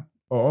uartig dreng,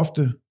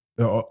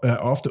 og er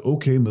ofte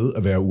okay med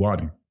at være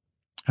uartig.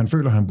 Han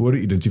føler, at han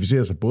burde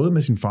identificere sig både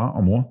med sin far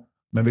og mor,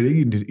 men vil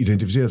ikke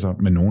identificere sig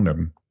med nogen af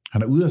dem.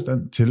 Han er ude af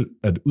stand til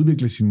at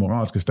udvikle sine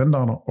moralske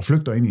standarder og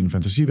flygter ind i en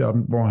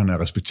fantasiverden, hvor han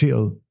er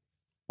respekteret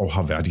og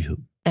har værdighed.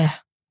 Ja.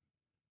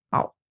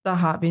 Der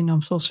har vi en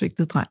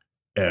omsorgsvigtet dreng.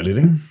 Ja, lidt,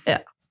 ikke? Ja,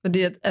 fordi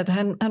at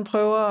han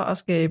prøver at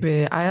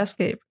skabe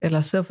ejerskab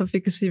eller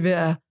self-efficacy ved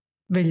at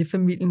vælge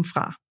familien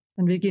fra.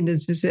 Han vil ikke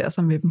identificere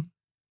sig med dem.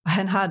 Og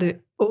han har det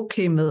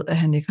okay med, at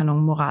han ikke har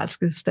nogen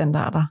moralske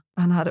standarder.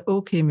 Og han har det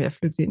okay med at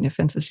flygte ind i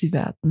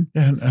fantasiverdenen.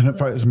 Ja, han er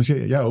faktisk, som jeg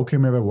siger, jeg er okay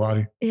med at være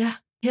uartig. Ja,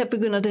 her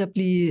begynder det at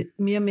blive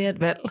mere og mere et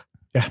valg.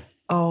 Ja.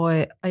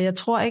 Og jeg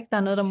tror ikke, der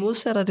er noget, der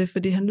modsætter det,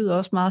 fordi han lyder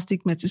også meget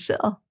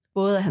stigmatiseret.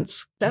 Både af hans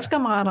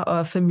klassekammerater og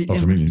af familien. Og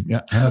familien, ja.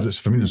 Han er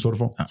familien sorte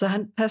for. Ja. Så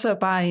han passer jo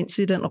bare ind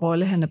til den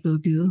rolle, han er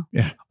blevet givet.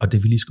 Ja, og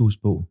det vi lige skal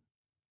huske på,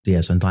 det er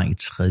altså en dreng i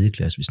 3.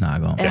 klasse, vi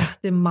snakker om. Ja,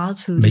 det er meget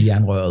tidligt. Med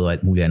jernrøret og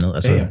alt muligt andet.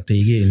 Altså, det er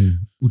ikke en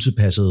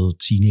utilpasset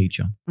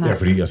teenager. Nej. Ja,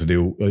 fordi altså, det er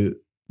jo...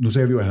 Nu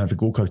sagde vi jo, at han fik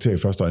gode karakterer i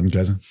 1. og 2.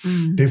 klasse.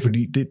 Det er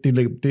fordi, det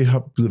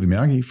bider vi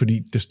mærke i, fordi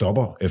det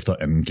stopper efter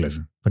 2.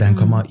 klasse. For da han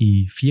kommer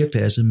i 4.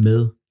 klasse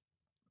med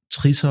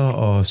trisser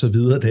og så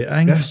videre der,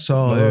 ikke? Ja,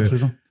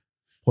 så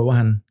prøver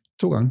han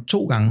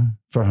 2 gange.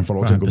 Før han får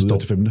lov til at gå videre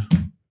til 5.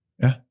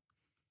 Ja.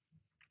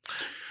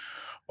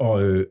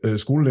 Og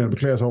skolelæreren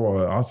beklager sig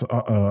over, at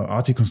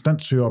Arti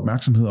konstant søger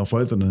opmærksomhed, og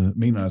forældrene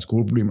mener, at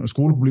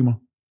skoleproblemer,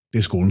 det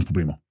er skolens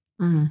problemer.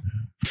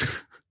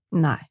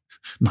 Nej.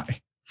 Nej.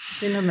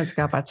 Det er noget, man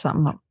skal arbejde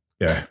sammen om.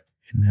 Ja.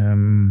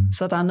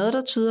 Så der er noget,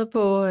 der tyder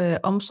på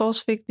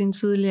omsorgsvigt i en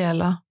tidlig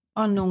alder,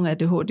 og nogle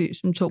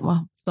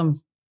ADHD-symptomer, som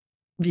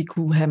vi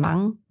kunne have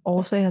mange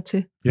årsager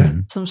til,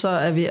 som så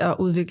er ved at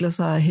udvikle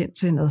sig hen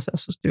til en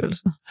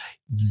adfærdsforstyrrelse.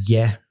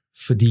 Ja,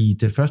 fordi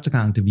det første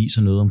gang, det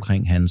viser noget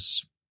omkring hans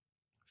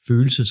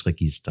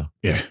følelsesregister,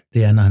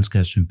 det er, når han skal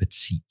have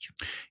sympati.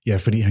 Ja,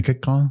 fordi han kan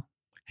ikke græde.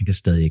 Han kan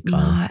stadig ikke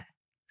græde. Nej.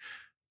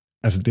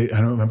 Altså,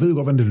 man ved jo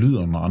godt, hvordan det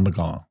lyder, når andre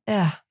græder.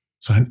 Ja.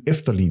 Så han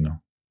efterligner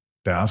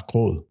deres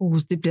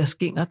gråd. Det bliver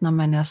skingert, når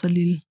man er så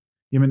lille.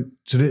 Jamen,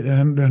 så det,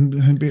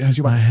 han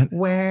siger bare,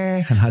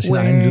 han har sin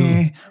egen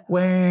lyd.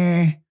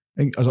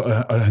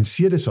 Og han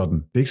siger det sådan.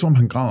 Det er ikke som om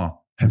han græder.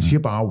 Han siger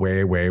bare,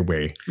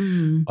 wah.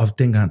 Og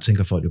dengang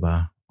tænker folk jo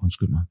bare,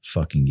 undskyld mig,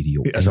 fucking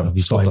idiot. Altså,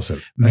 vi står der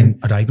selv.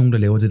 Og der er ikke nogen, der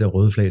laver det der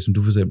røde flag, som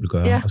du for eksempel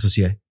gør, og så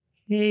siger,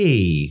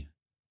 hey,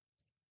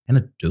 han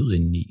er død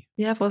indeni.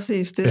 Ja,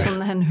 præcis. Det er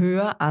sådan, at han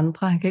hører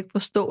andre. Han kan ikke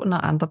forstå, når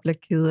andre bliver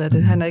kede af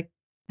det. Han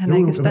Han er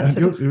ikke i stand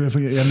til det.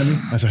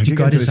 Altså, han de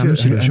gør det i samme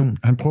situation.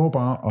 Han prøver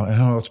bare, og han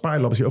har et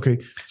spejl op og siger, okay,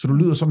 så du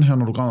lyder sådan her,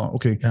 når du græder,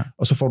 okay,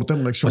 og så får du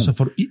den reaktion. Og så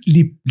får du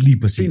lige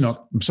præcis. Fint nok,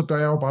 så gør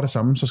jeg jo bare det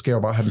samme, så skal jeg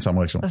jo bare have den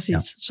samme reaktion. Præcis,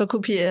 så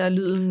kopierer jeg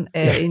lyden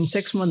af en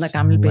 6 måneder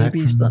gammel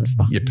baby i stedet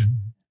for. Yep.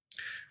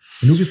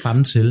 Men nu er vi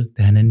fremme til,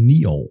 da han er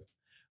 9 år,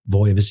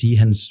 hvor jeg vil sige,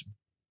 hans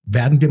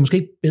verden bliver måske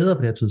ikke bedre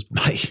på det her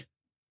tidspunkt. Nej,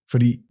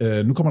 fordi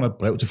nu kommer der et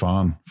brev til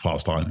faren fra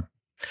Australien.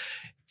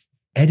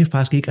 Er det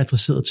faktisk ikke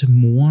adresseret til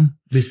moren,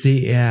 hvis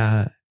det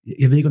er,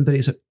 jeg ved ikke om det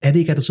læser, er det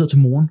ikke adresseret til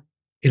moren,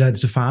 eller er det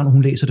til faren, og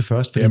hun læser det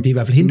først, fordi det er i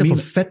hvert fald hende, der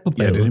får fat på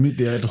brevet. Ja,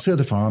 det er adresseret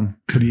til faren,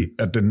 fordi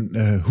at den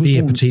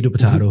hustruen... Det er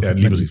potato. Ja,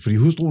 lige præcis, fordi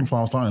hustruen fra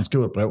Australien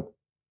skriver et brev,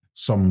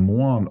 som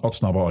moren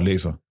opsnapper og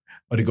læser,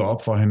 og det går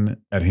op for hende,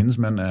 at hendes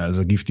mand er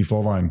altså gift i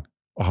forvejen,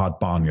 og har et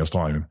barn i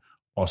Australien,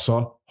 og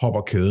så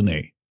hopper kæden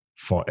af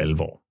for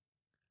alvor.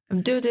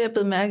 Jamen, det var det, jeg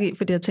blev mærke i,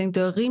 fordi jeg tænkte,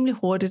 det var rimelig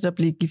hurtigt at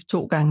blive gift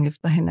 2 gange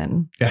efter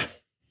hinanden.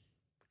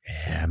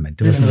 Ja, men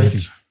det var sådan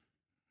rigtigt.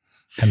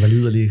 Han var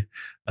liderlig.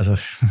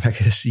 Altså, hvad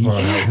kan jeg sige?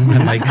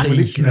 Han var i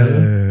krig.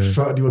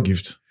 Før de var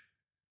gift.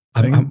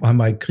 Han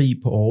var i krig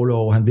på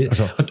orlov.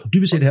 Og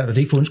dybest set her, og det er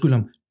ikke for undskyld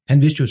ham,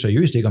 han vidste jo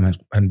seriøst ikke, om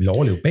han ville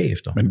overleve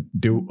bagefter. Men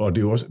det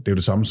er jo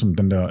det samme som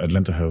den der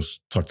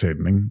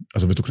Atlanterhavs-traktaten, ikke?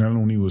 Altså, hvis du knaller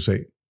nogen i USA,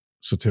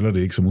 så tæller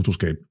det ikke som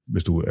utroskab,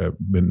 hvis du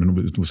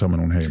er sammen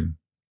med nogen herhjemme.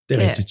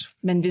 Det er rigtigt.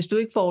 Men hvis du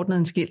ikke får ordnet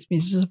en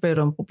skilsmisse, så bliver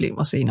du om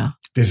problemer senere.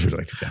 Det er selvfølgelig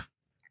rigtigt, ja.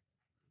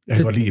 Jeg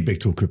kan godt lide, at begge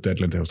to købte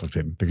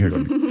Atlanterhavs-traktaten. Det kan jeg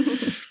godt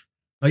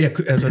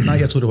lide.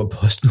 Jeg troede, det var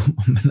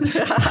postnummer.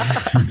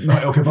 Men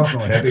nej, okay,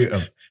 postnummer. Ja, det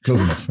er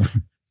close enough.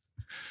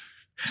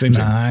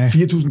 Same.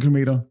 4.000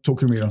 kilometer, 2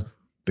 kilometer.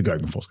 Det gør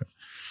ikke nogen forskel.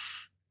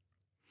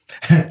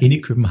 Inde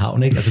i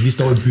København, ikke? Altså, vi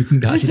står i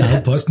bygden, der har sit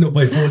eget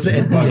postnummer i forhold til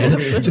alt muligt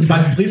andet. Så det er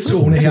bare en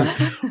friszone her.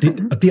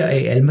 Og der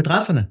er alle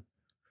madrasserne.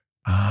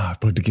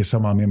 Det giver så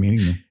meget mere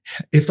mening nu.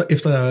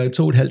 Efter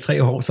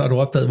 2,5-3 år, så har du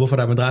opdaget, hvorfor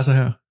der er madrasser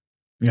her.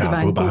 Jeg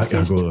har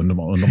gået under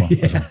mig. Ja,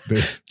 altså, det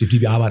er fordi,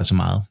 vi arbejder så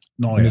meget.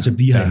 Nå ja, så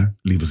bliver her.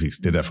 Lige præcis.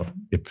 Det er derfor.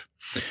 Yep.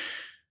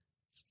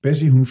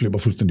 Bessie, hun flipper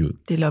fuldstændig ud.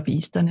 Det er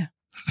lobbyisterne.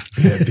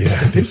 Ja,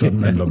 det er sådan,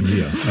 man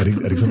lobbyer. Er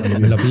det ikke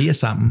sådan, man lobbyer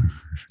sammen?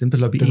 Dem,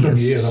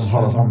 der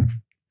holder sammen.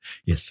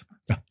 Yes.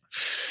 Ja.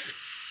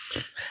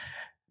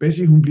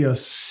 Bessie, hun bliver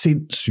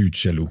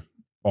sindssygt jaloux.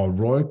 Og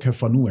Roy kan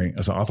fra nu af,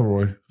 altså Arthur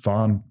Roy,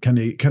 faren,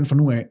 kan fra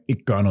nu af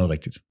ikke gøre noget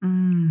rigtigt.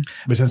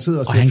 Hvis han sidder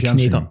og ser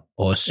fjernsyn... knækker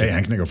også. Ja,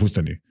 han knækker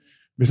fuldstændig.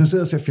 Hvis han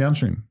sidder og ser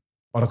fjernsyn,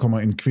 og der kommer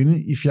en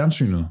kvinde i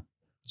fjernsynet...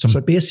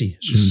 Som Bessie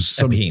synes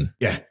er pæn.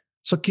 Ja,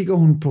 så kigger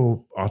hun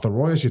på Arthur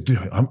Roy og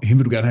siger, hende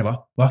vil du gerne have,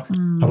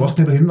 hva'? Har du også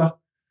klippet hende, hva'?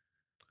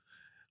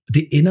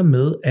 Det ender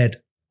med, at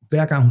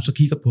hver gang hun så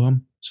kigger på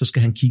ham, så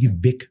skal han kigge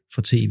væk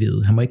fra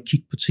tv'et. Han må ikke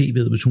kigge på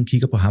tv'et, hvis hun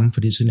kigger på ham,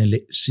 for det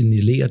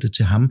signalerer det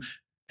til ham,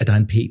 at der er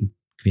en pæn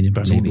kvinde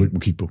på TV. Der er nogen, du ikke må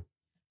kigge på.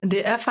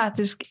 Det er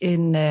faktisk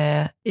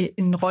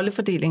en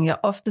rollefordeling, jeg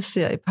ofte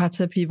ser i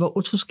parterapi, hvor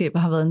utroskab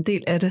har været en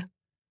del af det.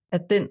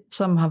 At den,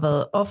 som har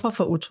været offer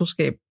for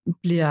utroskab,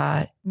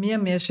 bliver mere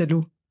og mere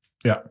jaloux.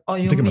 Ja, og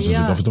det kan man sådan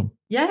set godt forstå.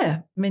 Ja,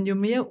 men jo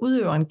mere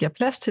udøveren giver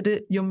plads til det,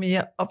 jo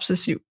mere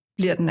obsessiv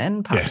bliver den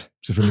anden part. Ja,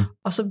 selvfølgelig.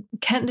 Og så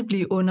kan det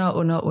blive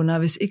under,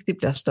 hvis ikke det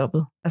bliver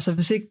stoppet. Altså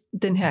hvis ikke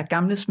den her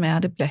gamle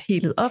smerte bliver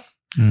helet op.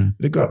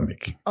 Det gør den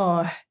ikke.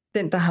 Og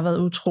den, der har været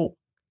utro,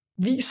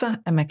 viser,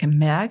 at man kan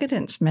mærke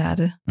den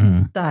smerte,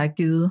 der er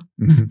givet,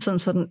 sådan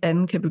så den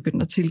anden kan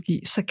begynde at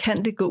tilgive, så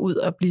kan det gå ud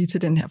og blive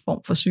til den her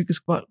form for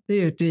psykisk vold. Det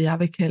er jo det, jeg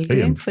vil kalde det,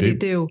 ikke? Fordi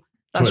det er jo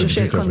der er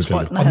social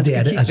kontrol, når han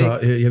skal kigge altså,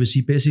 jeg vil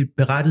sige, Bessie,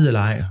 berettiget eller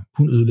ej,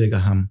 hun ødelægger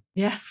ham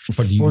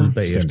for livet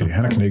bagefter.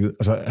 Han er knækket.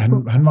 Altså,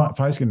 han var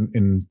faktisk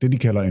det, de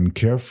kalder en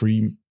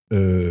carefree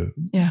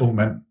ung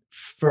mand,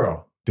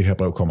 før det her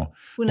brev kommer.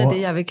 Hun er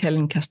det, jeg vil kalde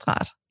en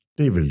kastrat.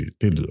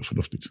 Det lyder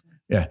fornuftigt.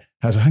 Ja,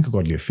 altså han kan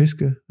godt lide at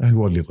fiske, han kan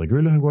godt lide at drikke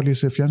øl, han kan godt lide at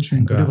se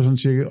fjernsyn, og det var sådan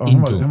cirka, og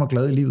han var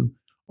glad i livet.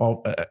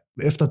 Og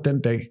efter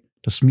den dag,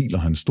 der smiler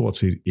han stort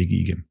set ikke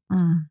igen.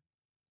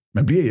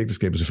 Man bliver i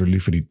ægteskabet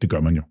selvfølgelig, fordi det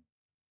gør man jo.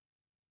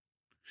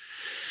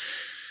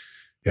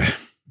 Ja,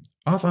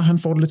 Arthur han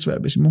får det lidt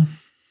svært ved sin mor.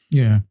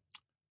 Ja.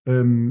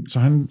 Så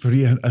han,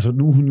 fordi han, altså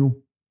nu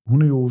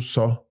hun er jo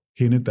så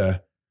hende, der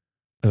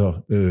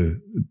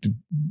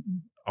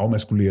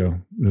afmaskulerer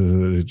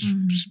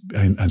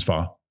hans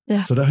far.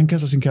 Ja. Så der han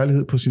kaster sin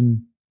kærlighed på sin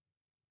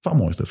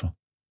farmor i stedet for.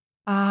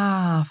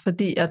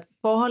 Fordi at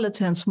forholdet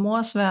til hans mor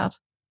er svært,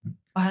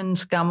 og han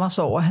skammer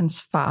sig over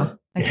hans far.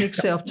 Han kan ikke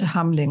se op til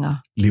ham længere.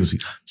 Lige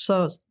præcis.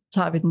 Så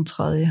tager vi den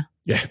tredje.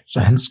 Ja. Så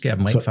han skærer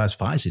dem rent faktisk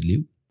fra i sit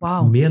liv.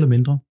 Wow. Mere eller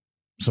mindre.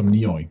 Som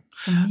 9-årig.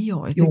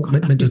 Jo,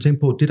 men du tænker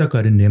på, det der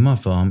gør det nemmere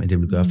for ham, end det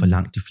vil gøre for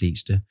langt de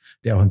fleste,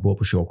 det er jo, at han bor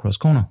på Shawcross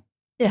Corner.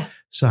 Ja.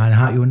 Så han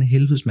har jo en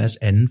helvedes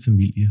masse anden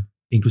familie,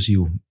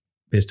 inklusive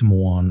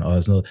bedstemoren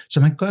og sådan noget,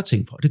 som han gør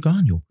ting for, og det gør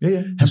han jo.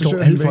 Ja. Han slår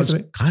alle folks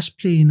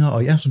græsplæner,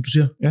 og ja, som du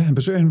siger. Ja, han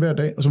besøger hende hver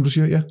dag, og som du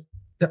siger, ja.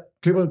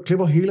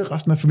 Klipper hele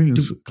resten af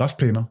familiens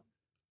græsplæner,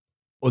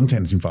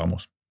 undtagen sin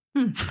farmors.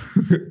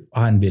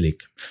 Og han vil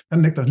ikke. Han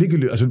nægter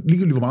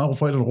ligegyldigt hvor meget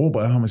forældrene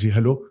råber af ham og siger,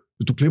 hallo,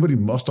 Hvis du klipper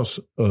din mosters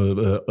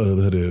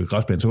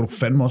græsplæne, så kan du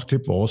fandme også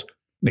klippe vores.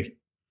 Nej.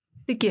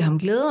 Det giver ham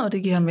glæde, og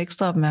det giver ham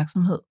ekstra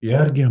opmærksomhed.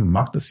 Ja, det giver ham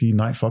magt at sige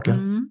nej, fuck ja.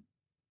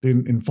 Det er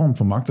en form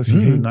for magt at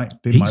sige, hey, nej,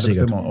 det er mig, der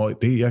bestemmer, og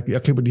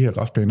jeg klipper de her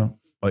græsplæner,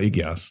 og ikke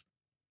jeres.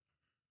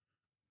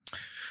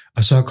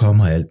 Og så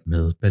kommer alt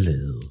med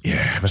ballade.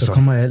 Ja, hvad så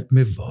kommer alt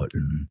med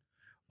volden.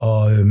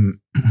 Og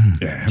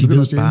de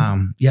ved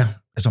bare,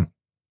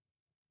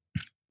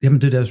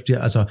 jamen det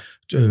der,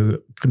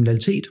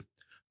 kriminalitet,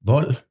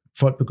 vold,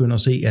 folk begynder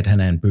at se, at han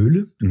er en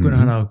bølle, begynder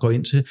han at gå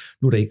ind til,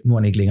 nu er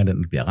han ikke længere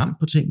den, der bliver ramt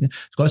på tingene. Det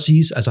skal også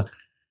siges,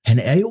 han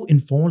er jo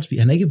en forholdsvis,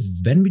 han er ikke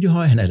vanvittig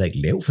høj, han er heller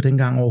ikke lav for den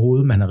gang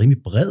overhovedet, men han er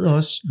rimelig bred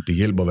også. Det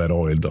hjælper at være et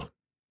år ældre.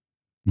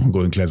 Nu har han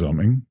gået en klasse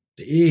om, ikke?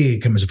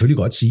 Det kan man selvfølgelig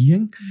godt sige,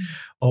 ikke?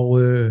 Og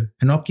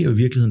han opgiver i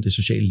virkeligheden det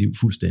sociale liv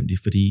fuldstændig,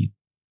 fordi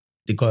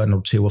det gør, at når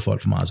du tæver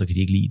folk for meget, så kan de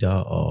ikke lide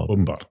dig, og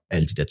åbenbart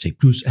alle de der ting.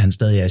 Plus, at han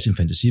stadig er i sin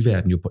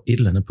fantasiverden jo på et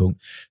eller andet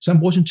punkt. Så han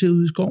bruger sin tid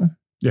ude i skoven,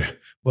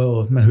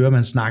 hvor man hører, at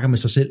man snakker med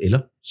sig selv eller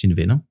sine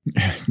venner.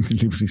 Ja,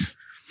 lige præcis.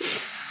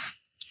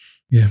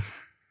 Ja.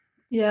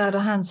 Ja, der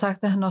har han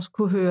sagt, at han også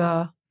kunne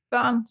høre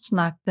børn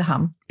snakke til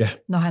ham,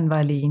 når han var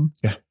alene.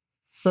 Ja.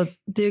 Så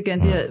det er jo igen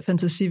de her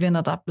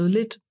fantasivenner, der er blevet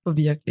lidt for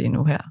virkelige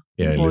nu her.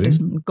 Ja, hvor det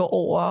sådan går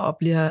over og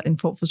bliver en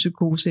form for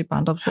psykose i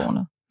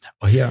barndomsårene.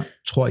 Og her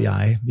tror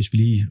jeg, hvis vi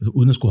lige,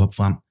 uden at skulle hoppe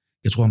frem,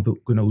 jeg tror, han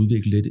begynder at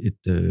udvikle lidt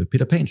et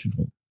Peter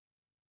Pan-syndrom.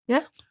 Ja.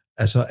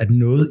 Altså, at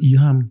noget i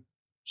ham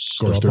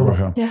stopper.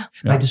 Her. Ja.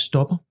 Nej, det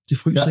stopper. Det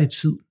fryser i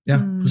tid. Ja,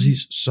 præcis.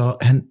 Så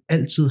han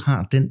altid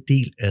har den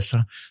del af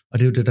sig, og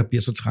det er jo det, der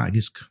bliver så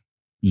tragisk.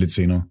 Lidt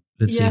senere.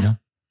 Senere.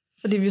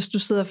 Fordi hvis du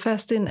sidder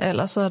fast i en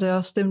alder, så er det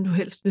også dem, du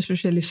helst vil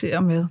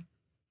socialisere med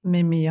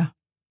mere.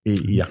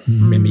 Ja.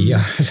 Med mere.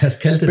 Lad os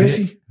kalde det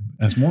Bessie,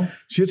 hans mor,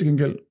 siger til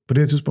gengæld på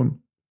det her tidspunkt,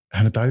 at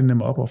han er dejligt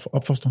nem at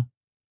opfostre.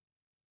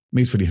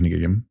 Mest fordi han ikke er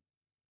hjemme.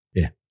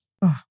 Ja.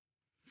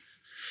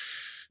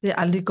 Det er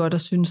aldrig godt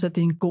at synes, at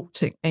det er en god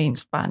ting, at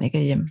ens barn ikke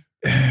er hjemme.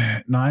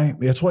 Nej,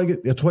 jeg tror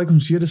ikke, hun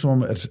siger det som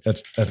om,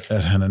 at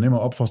han er nem at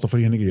opfostre,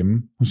 fordi han ikke er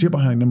hjemme. Hun siger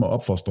bare, at han er nem at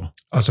opfostre.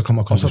 Og så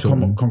kommer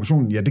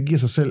konklusionen. Ja, det giver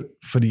sig selv,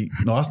 fordi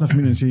når resten af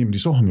familien siger, at de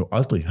så ham jo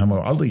aldrig, han var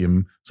jo aldrig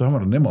hjemme, så han var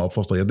da nem at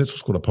opfostre. Ja, det tror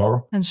sgu da pokker.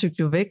 Han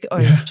cyklte jo væk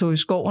og tog i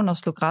skoven og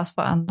slog græs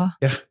for andre.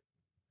 Ja.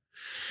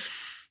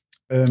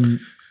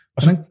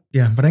 Og så,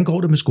 hvordan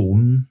går det med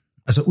skolen?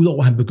 Altså, udover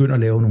at han begynder at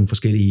lave nogle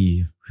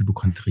forskellige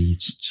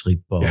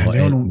hypokondri-tripper og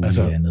alt muligt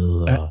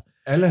andet. Og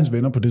alle hans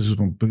venner på det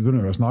tidspunkt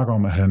begynder jo at snakke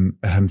om, at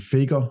han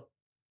faker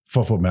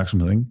for at få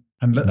opmærksomhed. Ikke?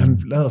 Han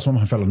lader som om,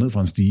 han falder ned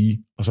fra en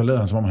stige, og så lader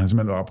han som om, han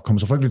simpelthen kommer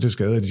så frygteligt til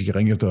skade, at de skal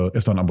ringe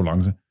efter en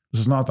ambulance. Og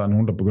så snart der er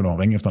nogen, der begynder at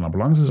ringe efter en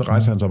ambulance, så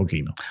rejser han sig op og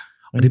griner.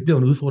 Og det bliver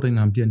en udfordring,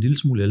 når han bliver en lille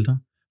smule ældre,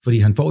 fordi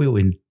han får jo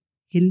en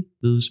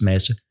helvedes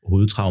masse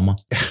hovedtraumer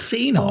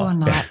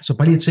senere. Så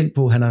bare lige tænk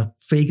på, at han har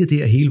faket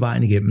det hele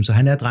vejen igennem, så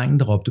han er drengen,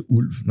 der råbte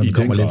ulv, når det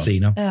kommer lidt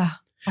senere. Ja.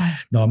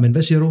 Nå, men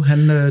hvad siger du?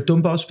 Han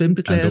dumper også 5.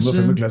 klasse. Han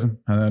dumper 5. klasse.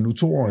 Han er nu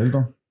 2 år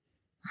ældre,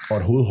 og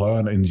et hoved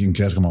højere end sine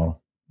klassekammerater.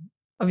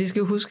 Og vi skal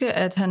jo huske,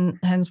 at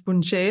hans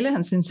potentiale,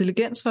 hans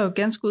intelligens var jo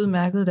ganske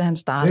udmærket, da han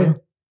startede. Ja.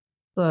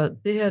 Så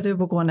det her, det er jo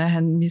på grund af, at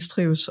han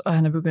mistrives, og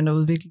han er begyndt at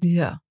udvikle de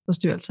her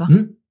forstyrrelser.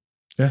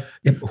 Ja.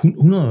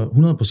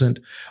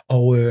 100%.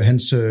 Og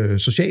hans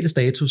sociale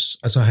status,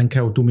 altså han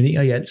kan jo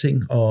dominere i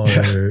alting, og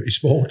i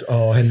sport,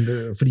 og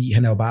fordi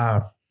han er jo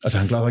bare... Altså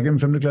han klarer sig igennem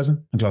 5. klasse,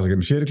 han klarer sig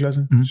igennem 6.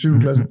 klasse, 7.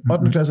 klasse,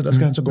 8. klasse, der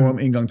skal han så gå om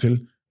en gang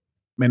til.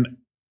 Men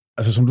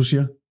altså som du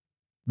siger,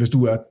 hvis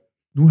du er...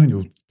 Nu har han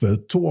jo været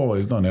 2 år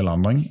ældre end alle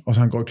andre, ikke? Og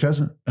så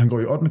han går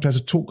i 8.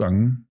 klasse 2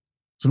 gange.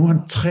 Så nu er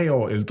han 3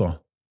 år ældre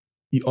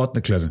i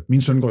 8. klasse.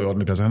 Min søn går i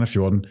 8. klasse, han er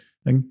 14.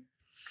 Ikke?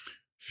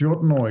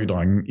 14-årige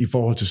drenge i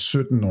forhold til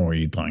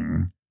 17-årige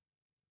drenge,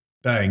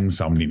 der er ingen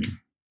sammenligning.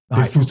 Det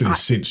er fuldstændig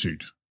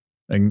sindssygt.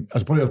 Ikke?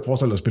 Altså prøv lige at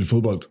forestille dig at spille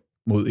fodbold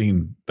mod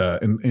en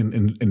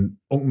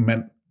ung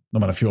mand, når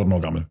man er 14 år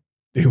gammel.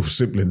 Det er jo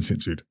simpelthen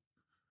sindssygt.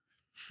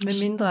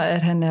 Med mindre,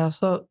 at han er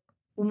så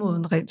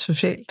umoden rent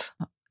socialt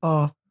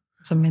og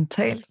så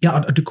mentalt. Ja,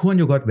 og det kunne han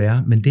jo godt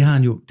være, men det har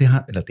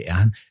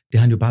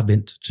han jo bare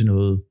vendt til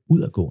noget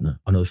udadgående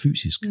og noget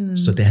fysisk.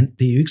 Så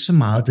det er jo ikke så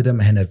meget det der med,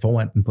 at han er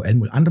foran den på alle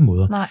mulige andre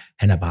måder. Nej.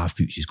 Han er bare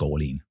fysisk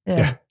overlegen.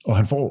 Ja, og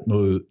han får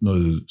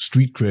noget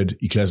street cred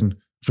i klassen,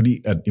 fordi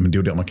at, jamen, det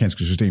er jo det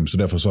amerikanske system, så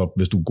derfor så,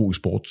 hvis du er god i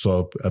sport,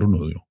 så er du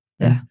noget jo.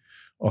 Ja.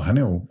 Og han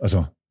er jo,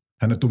 altså,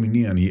 han er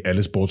dominerende i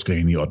alle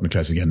sportsgrene i 8.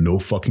 klasse. Ja, no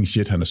fucking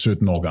shit, han er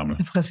 17 år gammel.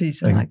 Ja, præcis,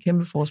 han har et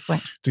kæmpe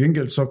forspring. Til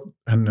gengæld, så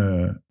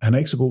han er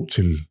ikke så god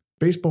til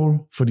baseball,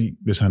 fordi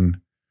hvis han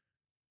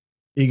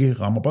ikke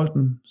rammer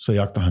bolden, så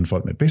jagter han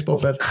folk med et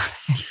baseballbat.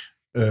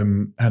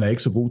 Han er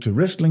ikke så god til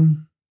wrestling,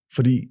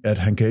 fordi at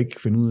han kan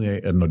ikke finde ud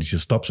af, at når de siger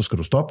stop, så skal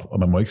du stoppe, og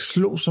man må ikke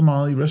slå så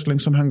meget i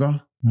wrestling, som han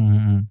gør.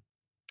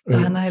 Så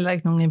han har heller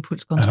ikke nogen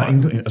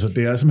impulskontrol.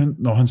 Det er simpelthen,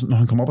 når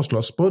han kommer op og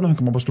slås, både når han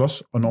kommer op og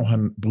slås, og når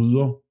han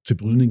bryder til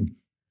brydning,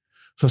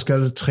 så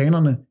skal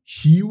trænerne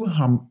hive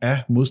ham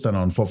af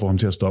modstanderen for at få ham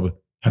til at stoppe.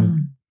 Han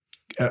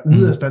er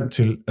ude af stand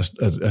til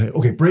at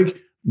okay, break,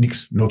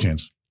 niks, no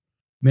chance.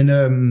 Men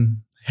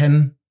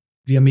han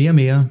bliver mere og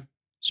mere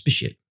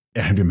speciel.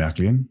 Ja, han bliver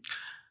mærkelig, ikke?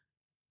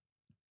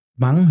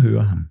 Mange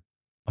hører ham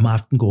om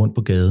aftenen gå rundt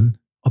på gaden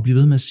og bliver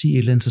ved med at sige et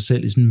eller andet sig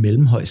selv i sådan en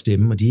mellemhøj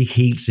stemme, og de er ikke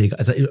helt sikre.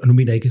 Altså, nu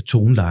mener jeg ikke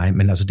toneleje,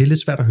 men altså, det er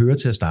lidt svært at høre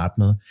til at starte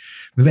med.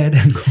 Men hvad er det,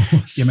 han går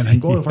og siger? Jamen, han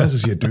går jo faktisk og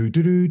siger, dø,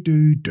 dø,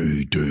 dø, dø,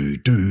 dø,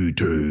 dø,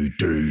 dø,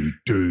 dø,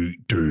 dø,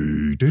 dø,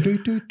 dø, dø,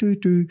 dø, dø,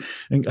 dø.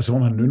 Altså,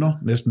 hvor han nynner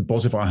næsten,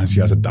 bortset fra, at han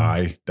siger altså,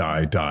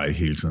 die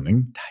hele tiden,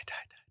 ikke?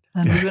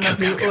 Han begynder at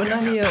blive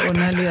underlig og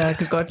underlig, og jeg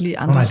kan godt lide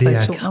andres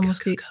reaktioner,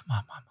 måske.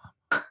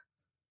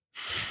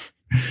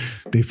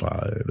 Det er fra,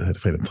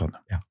 fredag den 13.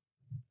 Ja.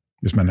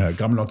 Hvis man er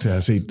gammel nok til at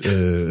have set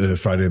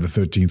Friday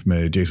the 13th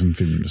med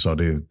Jason-filmen, så er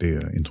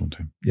det introen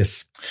til.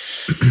 Yes.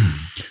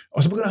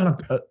 Og så begynder han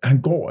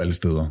han går alle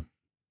steder.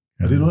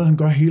 Og det er noget, han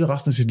gør hele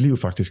resten af sit liv,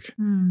 faktisk.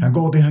 Han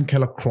går det, han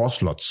kalder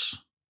crosslots.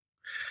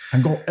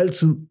 Han går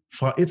altid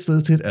fra et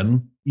sted til et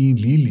andet i en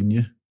lige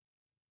linje,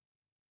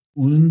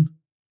 uden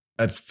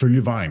at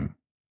følge vejen.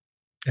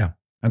 Ja.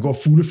 Han går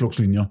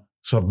fugleflugtslinjer,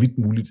 så vidt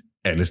muligt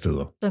alle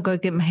steder. Han går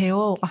igennem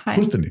haver over hegn.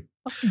 Fuldstændig.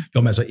 Okay.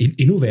 Jo, men altså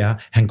endnu værre,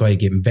 han går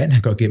igennem vand,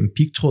 han går igennem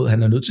pigtråd,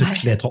 han er nødt til at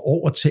klatre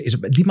over til,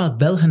 altså, lige meget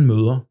hvad han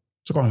møder,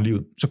 så går han lige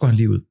ud. Så går han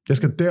lige ud. Jeg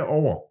skal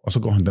derover, og så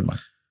går han den vej.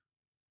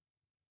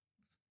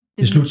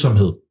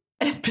 Beslutsomhed.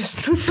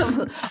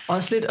 Beslutsomhed.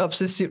 Også lidt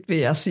obsessivt, vil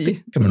jeg sige.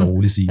 Det kan man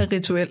roligt sige.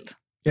 Rituelt.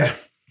 Ja.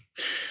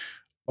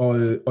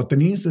 Og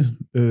den eneste,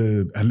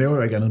 han laver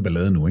jo ikke andet end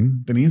ballade nu, ikke?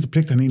 Den eneste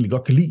pligt, han egentlig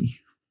godt kan lide,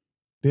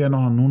 det er,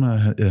 når nogle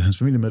af hans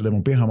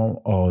familiemedlemmer beder ham om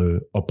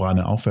at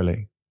brænde affald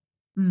af.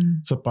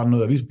 Så brænde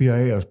noget avispapir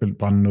af, og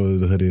brænde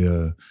noget,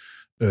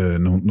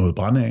 noget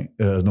brænde af,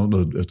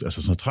 altså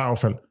sådan noget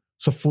træaffald.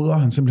 Så fodrer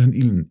han simpelthen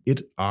ilden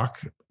et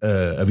ark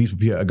af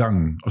avispapir ad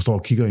gangen, og står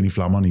og kigger ind i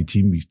flammerne i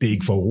timevis. Det er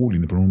ikke for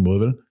uroligende på nogen måde,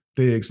 vel?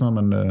 Det er ikke sådan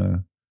noget, man...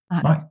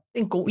 Nej. Det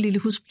er en god lille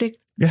huspligt.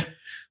 Ja.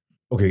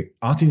 Okay,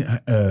 Artie,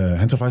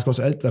 han tager faktisk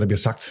også alt, hvad der bliver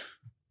sagt,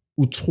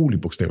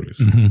 utrolig bogstaveligt.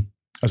 Mm-hmm.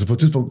 Altså på et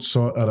tidspunkt,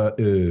 så er der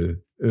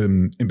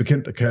en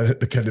bekendt, der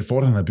kaldte et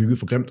fort, han har bygget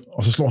for grimt,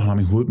 og så slår han ham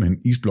i hovedet med en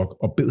isblok,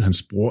 og bed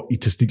hans bror i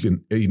testiklen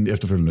i den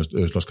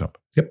efterfølgende slåskamp.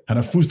 Yep. Han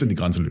er fuldstændig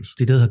grænseløs.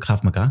 Det er det, der hedder Krav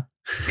Maga.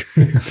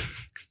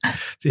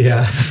 Det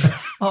er...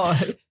 Og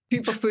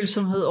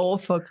hyperfølsomhed over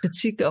for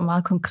kritik og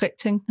meget konkret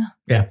tænkende.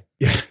 Ja,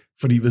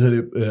 fordi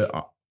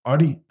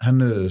Artie,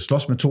 han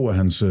slås med 2 af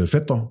hans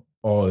fætre,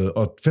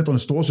 og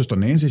fætternes storesøster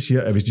Nancy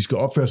siger, at hvis de skal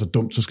opføre sig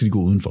dumt, så skal de gå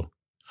udenfor.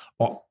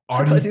 Og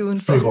Artie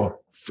fætter,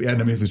 ja,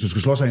 nemlig, hvis du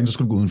skal slå sig ind, så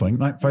skal du gå udenfor. Ikke?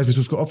 Nej, faktisk, hvis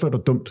du skal opføre dig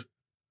dumt,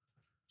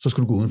 så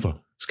skal du gå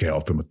udenfor. Skal jeg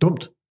opføre mig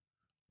dumt?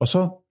 Og så,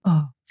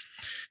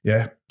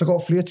 ja, der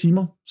går flere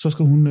timer, så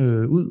skal hun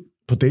ud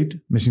på date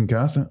med sin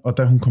kæreste, og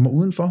da hun kommer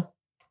udenfor,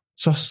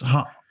 så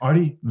har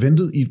Artie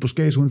ventet i et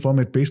buskage udenfor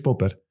med et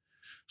baseballbat.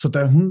 Så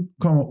da hun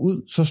kommer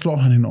ud, så slår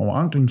han hende over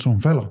anklen, så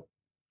hun falder.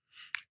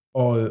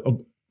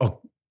 Og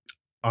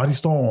Artie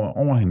står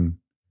over hende,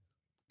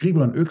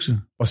 griber en økse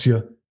og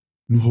siger,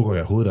 nu hugger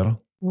jeg hovedet af dig.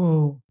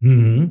 Wow.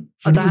 Mm-hmm.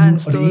 Og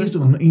det eneste,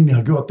 hun egentlig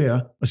har gjort, det er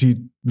at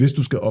sige, hvis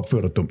du skal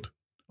opføre dig dumt.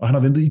 Og han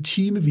har ventet i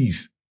timevis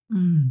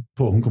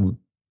på, at hun kommer ud.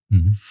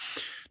 Mm-hmm.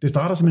 Det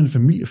starter som en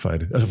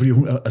familiefejde. Altså fordi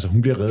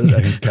hun bliver reddet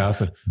af hendes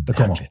kæreste, der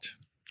kommer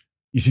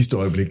i sidste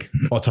øjeblik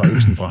og tager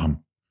øksen fra ham.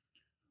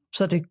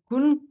 Så det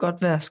kunne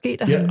godt være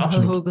sket, at han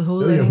havde hugget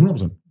hovedet af. Ja,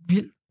 100%.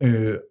 Vildt.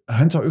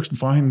 Han tager øksen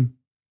fra hende.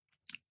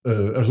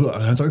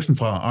 Han tager øksen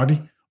fra Artie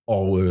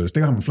og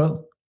stikker ham en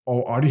flad.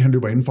 Og Artie, han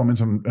løber indenfor, mens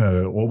han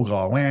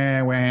råber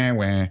wah, wah,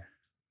 wah.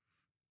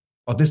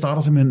 Og det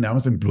starter simpelthen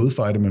nærmest en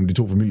blodfejde mellem de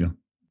 2 familier.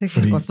 Det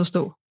kan jeg godt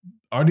forstå.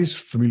 Arties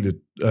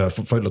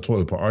forældre tror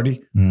jo på Artie,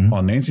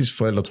 og Nancys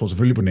forældre tror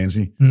selvfølgelig på Nancy.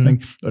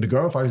 Og det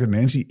gør jo faktisk, at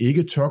Nancy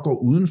ikke tør gå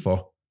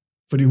udenfor,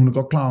 fordi hun er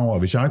godt klar over,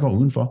 at hvis jeg går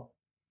udenfor,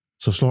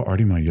 så slår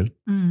Artie mig ihjel.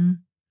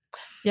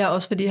 Ja,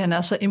 også fordi han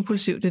er så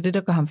impulsiv, det er det,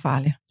 der gør ham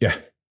farlig. Ja,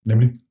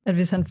 nemlig. At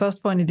hvis han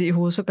først får en idé i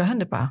hovedet, så gør han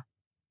det bare.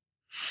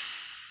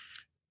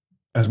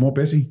 Altså mor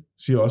Bessie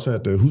siger også,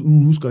 at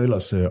hun husker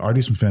ellers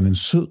Artie som en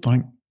sød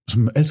dreng,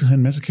 som altid havde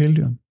en masse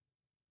kæledyr.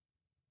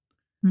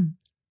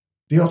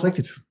 Det er også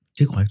rigtigt.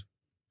 Det er korrekt.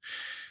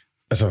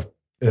 Altså,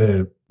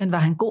 men var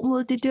han god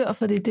mod de dyr?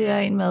 Fordi det er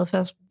en med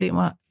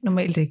adfærdsproblemer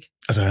normalt ikke.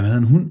 Altså han havde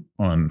en hund,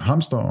 og en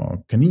hamster,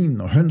 og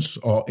kanin, og høns,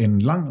 og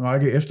en lang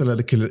række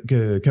efterladte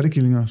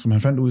kattekillinger, som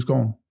han fandt ude i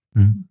skoven.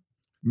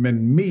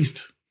 Men mest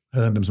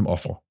havde han dem som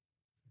ofre.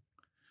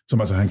 Som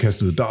altså han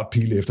kastede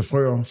dartpile efter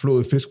frøer,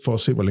 flåede fisk for at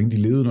se, hvor længe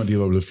de levede, når de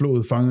var blevet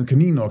flået, fangede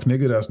kaniner og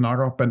knækkede deres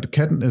nakker, bandt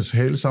kattenes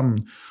hale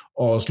sammen,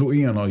 og slog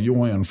egern og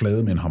jordegern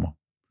flade med en hammer.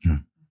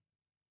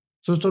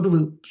 Så du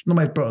ved,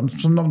 normalt børn,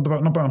 så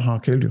når børn har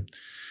kæledyr.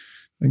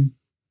 Ikke?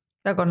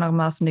 Der er godt nok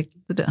meget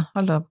fornægtelse der.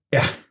 Hold op.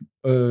 Ja,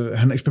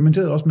 han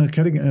eksperimenterede også med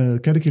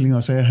kattekillinger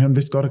og sagde, at han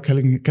vidste godt, at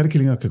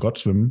kattekillinger kan godt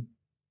svømme.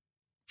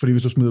 Fordi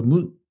hvis du smider dem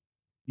ud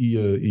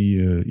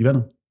i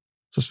vandet,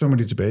 så svømmer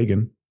de tilbage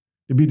igen.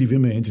 Det bliver de ved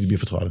med, indtil de bliver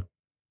for trætte.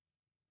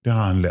 Det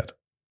har han lært.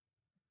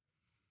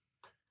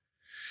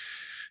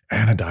 Ja,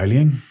 han er dejlig,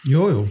 ikke?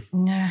 Jo.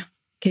 Ja,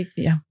 kan ikke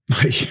lide.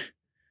 Nej,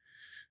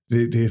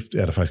 det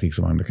er der faktisk ikke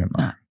så mange, der kan.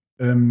 Nej.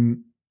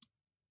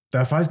 Der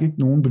er faktisk ikke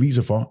nogen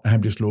beviser for, at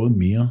han bliver slået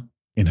mere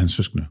end hans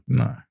søskende.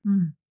 Nej.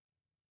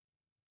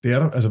 Det er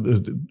der,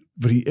 altså,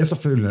 fordi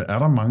efterfølgende er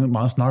der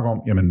meget snak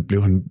om, jamen,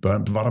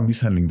 var der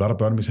mishandling, var der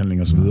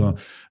børnemishandling og så videre.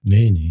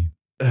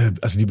 Nej.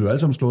 Altså, de blev alle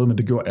sammen slået, men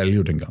det gjorde alle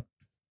jo dengang.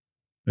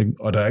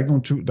 Og der er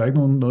ikke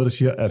noget, der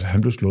siger, at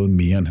han blev slået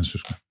mere end hans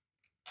søskende.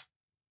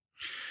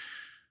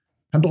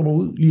 Han dropper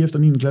ud lige efter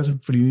 9. klasse,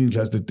 fordi 9.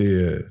 klasse,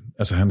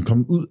 altså han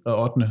kom ud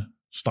af 8.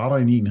 starter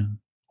i 9.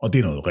 Og det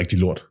er noget rigtig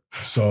lort.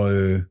 Så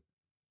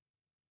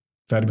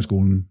færdig med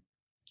skolen.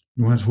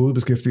 Nu er hans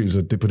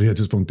hovedbeskæftigelse det på det her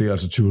tidspunkt, det er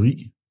altså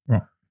tyveri,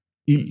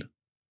 ild,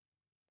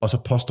 og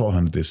så påstår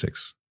han, at det er sex.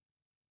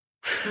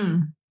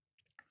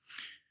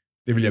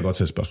 Det vil jeg godt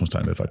tage et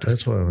spørgsmålstegn ved, faktisk. Det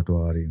tror jeg, du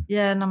har ret i.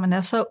 Ja, når man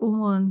er så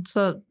umoden,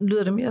 så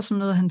lyder det mere som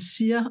noget, han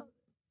siger,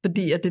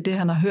 fordi at det er det,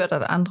 han har hørt,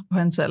 at andre på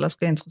hans alder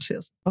skal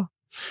interessere sig for.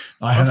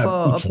 Nej, han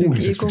er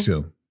utrolig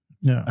sexfikseret.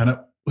 Ja. Han er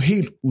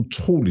helt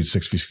utroligt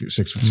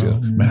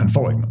sexfikseret, men han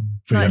får ikke noget,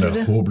 fordi han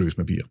er håbløs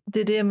med piger.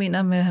 Det er det, jeg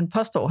mener med, at han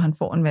påstår, at han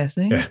får en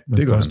masse, ikke? Ja,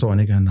 det gør påstår han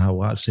ikke, at han har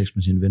oral sex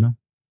med sine venner?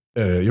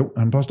 Jo,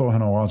 han påstår, at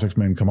han har oral sex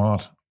med en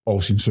kammerat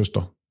og sin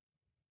søster,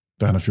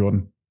 da han er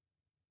 14.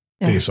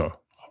 Ja. Det er så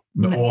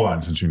med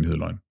overvejende sandsynlighed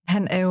løgn.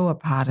 Han er jo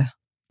aparte.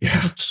 Ja. Det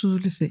kan du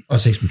tydeligt se. Og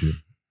sex med dyr.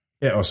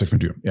 Ja, og sex med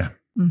dyr, ja.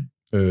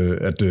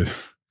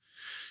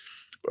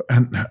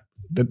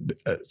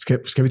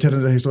 Skal vi tage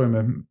den der historie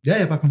med ham?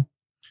 Ja, bare kom.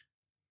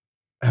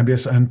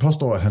 Han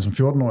påstår, at han som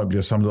 14-årig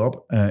bliver samlet op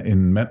af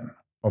en mand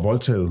og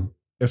voldtaget,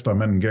 efter at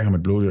manden gav ham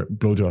et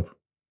blowjob.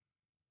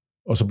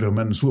 Og så blev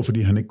manden sur,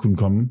 fordi han ikke kunne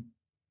komme.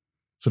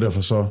 Så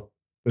derfor så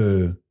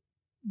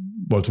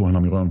voldtog han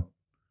ham i røven.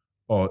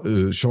 Og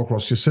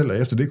Shawcross siger selv,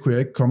 at efter det kunne jeg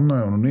ikke komme, når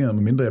jeg onanerede,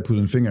 medmindre jeg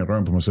puttede en finger i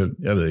røven på mig selv.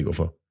 Jeg ved ikke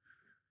hvorfor.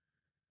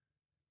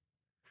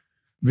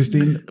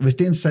 Hvis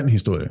det er en sand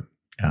historie,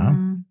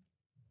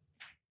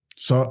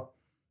 så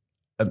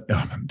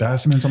der er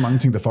simpelthen så mange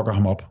ting, der fucker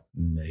ham op.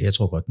 Jeg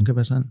tror godt, den kan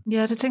være sand.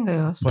 Ja, det tænker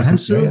jeg også. Fra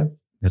hans side? Ja.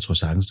 Jeg tror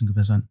sagtens, den kan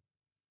være sand.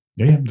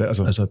 Ja,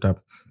 altså, der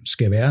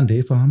skal være en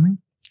det for ham, ikke?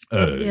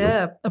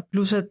 Ja, og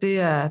plus at det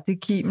er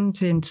kimen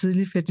til en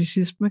tidlig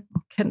fetishisme,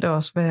 kan det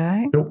også være,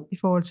 ikke? Jo. I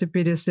forhold til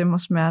BDSM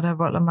og smerte og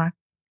vold og magt.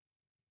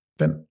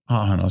 Den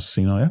har han også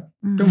senere, ja.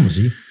 Det må man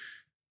sige.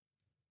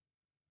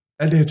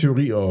 Alt det her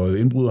teori og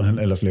indbrud, han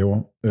ellers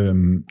laver.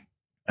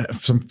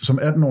 Som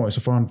 18-årig,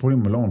 så får han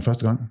problemer med loven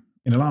første gang.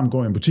 En alarm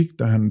går i en butik,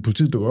 da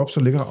politiet dukker op, så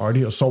ligger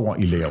Artie og sover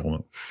i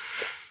lagerrummet.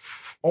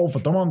 Overfor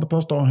dommeren, der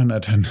påstår han,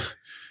 at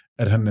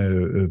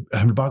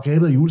han vil bare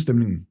grebet af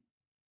julestemningen.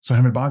 Så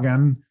han vil bare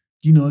gerne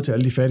give noget til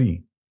alle de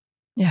fattige.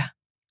 Ja.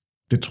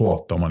 Det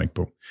tror dommeren ikke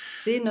på.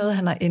 Det er noget,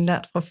 han har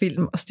indlært fra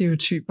film og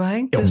stereotyper,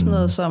 ikke? Det er sådan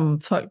noget,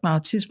 som folk med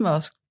autisme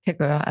også kan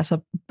gøre. Altså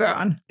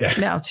børn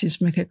med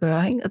autisme kan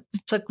gøre, ikke? Og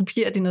så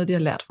kopierer de noget, de har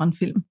lært fra en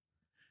film.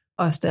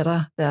 Og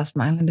erstatter deres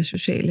manglende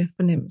sociale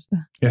fornemmelse.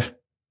 Ja,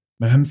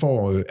 men han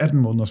får 18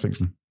 måneders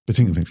fængsel.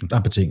 Betinget fængsel. Der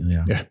er betinget,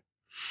 ja.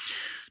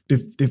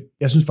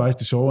 Jeg synes faktisk,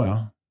 det sjove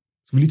er,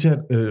 skal vi lige tage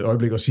et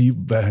øjeblik og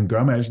sige, hvad han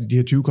gør med alle de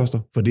her 20-koster,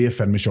 for det er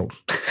fandme sjovt.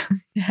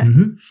 Ja.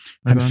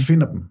 Han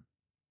finder dem.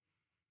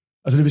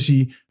 Altså det vil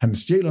sige, han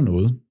stjæler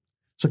noget,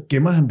 så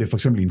gemmer han det for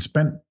eksempel i en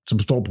spand, som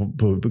står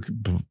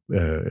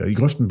i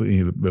grøften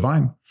ved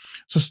vejen.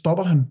 Så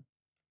stopper han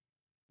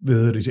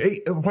ved det, siger,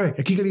 hey, prøv,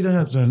 jeg kigger lige der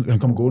her. Så han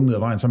kommer gående ned ad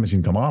vejen sammen med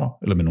sine kammerater,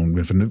 eller med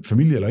nogen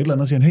familie, eller et eller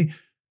andet, og siger han, hey,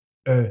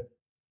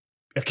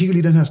 jeg kigger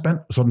lige den her spand,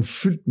 og så er den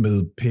fyldt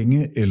med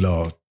penge,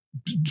 eller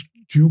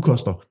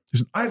 20-koster. Det er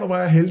sådan, ej, hvor var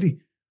jeg heldig.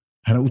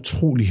 Han er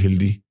utrolig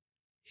heldig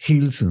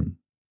hele tiden.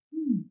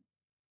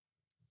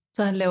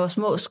 Så han laver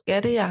små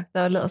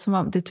skattejagter og lader som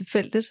om det er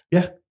tilfældigt?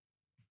 Ja.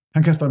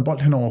 Han kaster en bold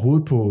hen over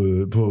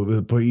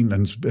hovedet på en,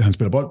 han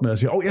spiller bold med, og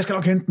siger, jeg skal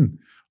nok hente den.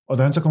 Og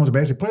da han så kommer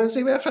tilbage og siger, prøv at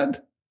se, hvad jeg fandt.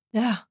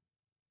 Ja,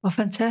 hvor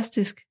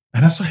fantastisk.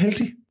 Han er så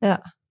heldig. Ja.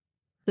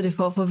 Så det er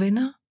for at få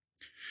venner?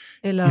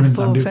 Eller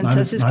få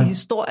fantastiske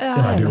historier?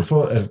 Nej, det er jo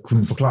for at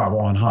kunne forklare,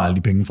 hvor han har alle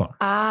de penge fra.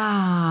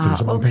 Fordi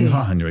så mange penge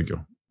har han jo ikke.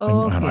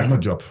 Han har ikke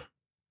noget job.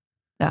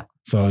 Ja.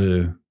 Så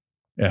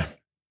ja.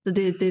 Så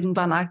det er den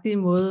barnagtige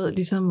måde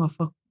ligesom at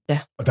få... Ja.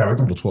 Og der er jo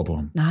ikke nogen, der tror på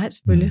ham. Nej,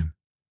 selvfølgelig.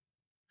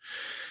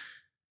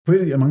 På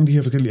et af mange af de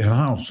her forskellige... Han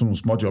har jo sådan nogle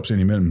små jobs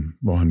indimellem,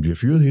 hvor han bliver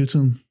fyret hele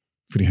tiden,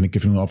 fordi han ikke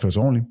kan finde ud af at opføre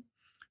sig ordentligt.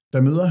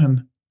 Der møder han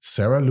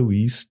Sarah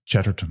Louise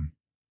Chatterton.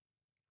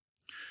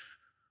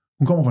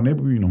 Hun kommer fra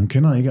nabobyen, og hun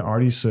kender ikke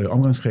Arties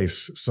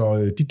omgangskreds,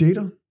 så de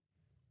dater.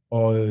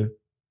 Og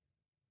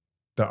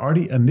da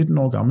Artie er 19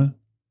 år gammel,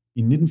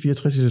 i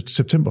 1964 i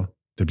september,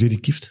 der bliver de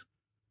gift.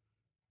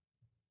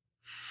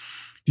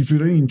 De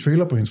flytter ind i en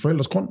trailer på hendes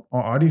forældres grund,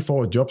 og Artie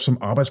får et job som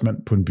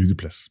arbejdsmand på en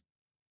byggeplads.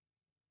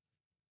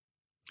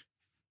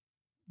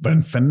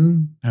 Hvordan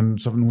fanden han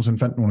så nogensinde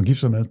fandt nogen at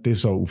gifte sig med, det er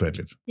så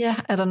ufatteligt. Ja,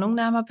 er der nogen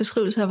nærmere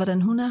beskrivelse af,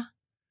 hvordan hun er,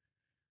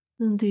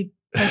 siden de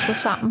passer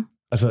sammen?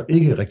 Altså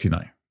ikke rigtig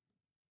nej.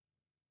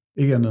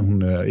 Ikke andet,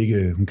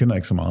 hun kender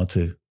ikke så meget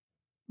til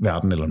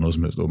verden eller noget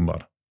som helst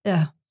åbenbart.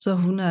 Ja, så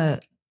hun er,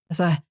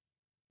 altså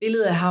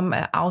billedet af ham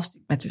er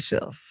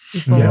afstigmatiseret i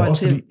forhold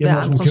til, hvad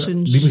andre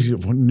synes.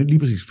 Lige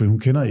præcis, for hun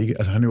kender ikke,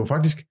 altså han er jo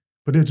faktisk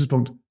på det her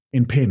tidspunkt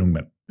en pæn ung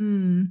mand.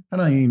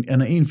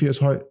 Han er 81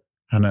 høj,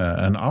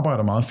 Han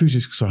arbejder meget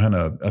fysisk, så han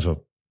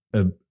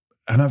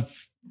er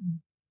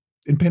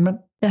en pæn mand.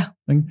 Ja.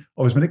 Ikke?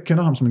 Og hvis man ikke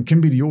kender ham som en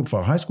kæmpe idiot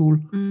fra high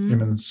school,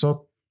 jamen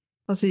så...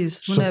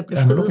 Præcis. Hun er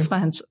befriet fra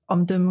hans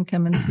omdømme,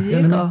 kan man sige. Ja,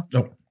 ikke?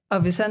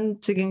 Og hvis han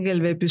til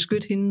gengæld vil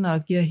beskytte hende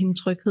og giver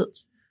hende tryghed.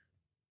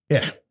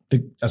 Ja,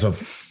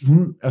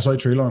 hun er så i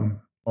traileren,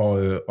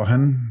 og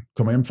han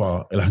kommer hjem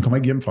fra, eller han kommer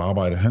ikke hjem fra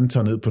arbejde. Han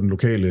tager ned på den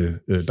lokale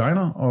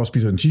diner og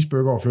spiser en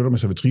cheeseburger og flytter med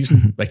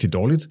servitrisen rigtig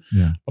dårligt,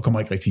 og kommer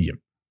ikke rigtig hjem.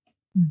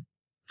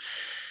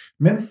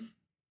 Men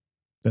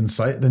den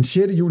 6.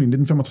 juli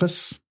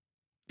 1965,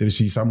 det vil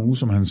sige samme uge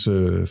som hans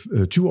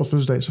 20-års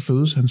fødselsdag, så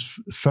fødes hans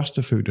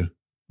førstefødte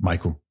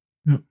Michael.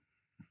 Ja.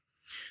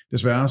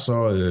 Desværre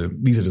så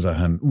viser det sig, at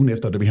han ugen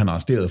efter, det blev han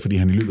arresteret, fordi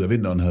han i løbet af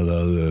vinteren havde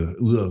været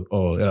ude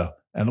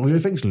han ryger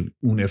i fængsel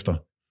ugen efter.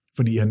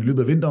 Fordi han i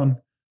løbet af vinteren,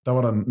 der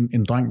var der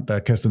en dreng, der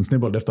kastede en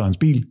snebold efter hans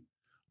bil,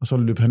 og så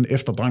løb han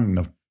efter drengen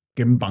og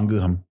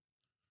gennembankede ham.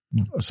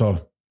 Og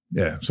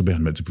så blev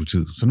han meldt til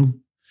politiet. Så nu...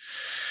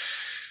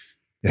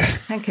 Ja.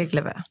 Han kan ikke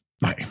lade være.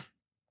 Nej.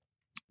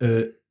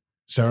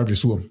 Sarah bliver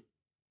sur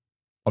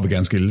og vil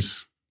gerne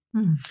skilles.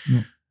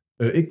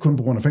 Ikke kun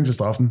på grund af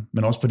fængselsstraffen,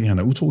 men også fordi han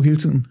er utro hele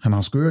tiden. Han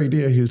har skøre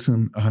idéer hele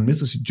tiden, og han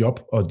mister sit job,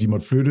 og de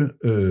måtte flytte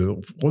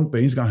rundt hver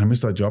eneste gang, han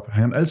mister et job.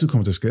 Han altid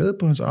kommer til skade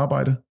på hans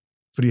arbejde,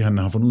 fordi han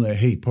har fundet ud af,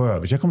 hey, prøv at høre,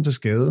 hvis jeg kommer til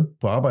skade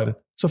på arbejde,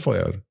 så får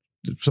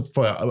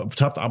jeg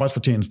tabt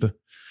arbejdsfortjeneste.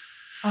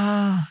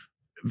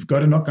 Gør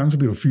det nok gange, så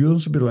bliver du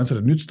fyret, så bliver du ansat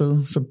et nyt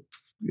sted, så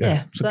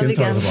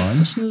gentager det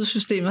bare. Snyde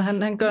systemet.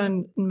 Han gør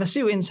en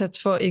massiv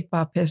indsats for ikke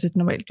bare at passe et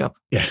normalt job.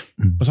 Ja,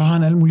 og så har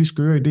han alle mulige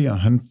skøre idéer.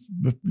 Han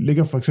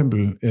ligger for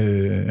eksempel,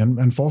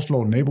 han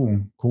foreslår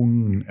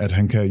nabokonen, at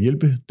han kan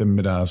hjælpe dem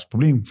med deres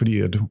problem, fordi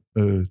at,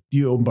 de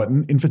er åbenbart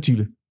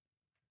infertile.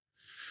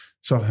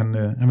 Så han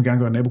vil gerne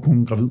gøre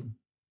nabokonen gravid.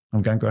 Han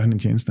vil gerne gøre hende en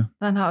tjeneste.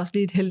 Han har også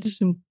lige et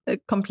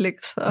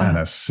heltekompleks. Og... Han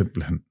er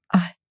simpelthen...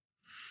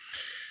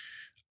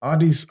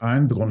 Ardis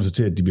egen begrundelse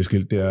til, at de bliver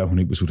skilt, det er, at hun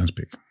ikke vil sutte hans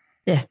pæk.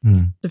 Ja,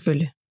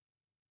 selvfølgelig.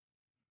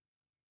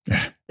 Ja.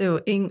 Det er jo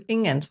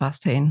ingen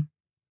ansvarstagen.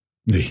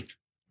 Nej.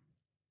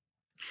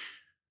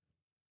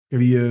 Skal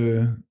vi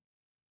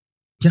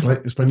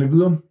springe lidt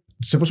videre?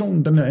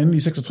 Separationen, den er endelig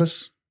i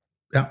 66.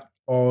 Ja.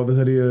 Og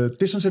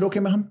det er sådan set okay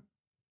med ham?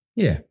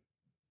 Ja.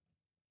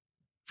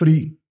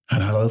 Fordi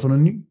han har allerede fundet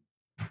en ny.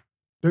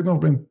 Det er ikke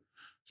noget problem.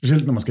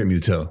 Specielt når man skal i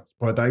militæret.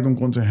 Der er ikke nogen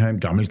grund til at have en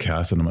gammel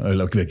kæreste,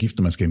 eller være gift,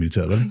 når man skal i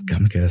militæret, vel?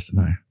 Gammel kæreste,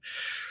 nej.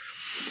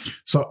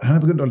 Så han er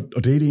begyndt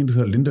at date en, der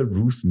hedder Linda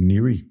Ruth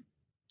Neary.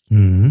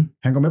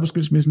 Han går med på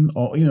skilsmissen,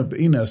 og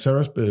en af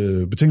Sarahs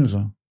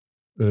betingelser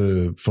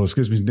for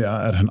skilsmissen, det er,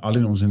 at han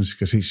aldrig nogensinde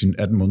skal se sin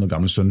 18 måneder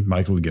gamle søn,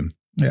 Michael, igen.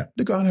 Ja.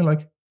 Det gør han heller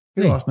ikke.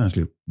 Det er resten af hans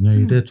liv. Nej,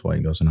 det tror jeg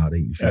ikke også, han har det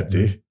egentlig. Ja,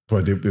 det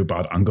er jo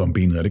bare et anker om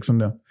benet, er det ikke sådan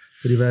der?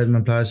 Fordi hvad er det,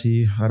 man plejer at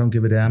sige? I don't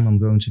give a damn, I'm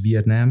going to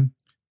Vietnam.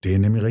 Det er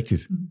nemlig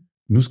rigtigt.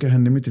 Nu skal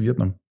han nemlig til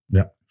Vietnam.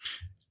 Ja.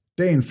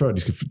 Dagen før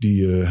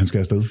han skal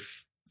afsted.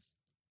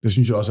 Det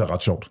synes jeg også er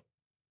ret sjovt.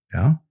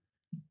 Ja.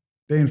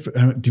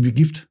 De bliver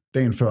gift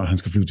dagen før, han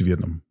skal flyve til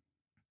Vietnam.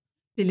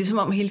 Det er ligesom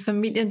om hele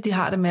familien, de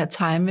har det med at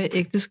time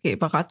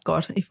ægteskaber ret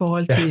godt i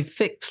forhold til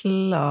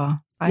fængsel og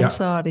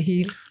rejser og det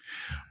hele.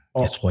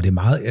 Jeg tror, det er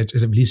meget...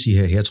 Jeg vil lige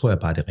sige her tror jeg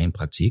bare, det er ren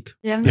praktik.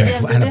 Jamen,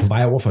 han er på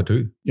vej over for at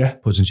dø,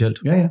 potentielt.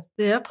 Ja.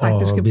 Det er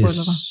praktiske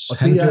bryllupper. Og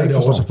han dør det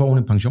over, så får hun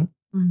en pension.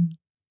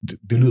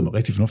 Det lyder mig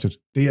rigtig fornuftigt.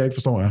 Det jeg ikke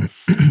forstår er,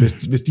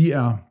 hvis de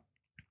er...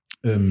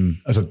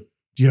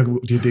 de har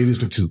datet et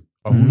stykke tid,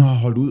 og hun har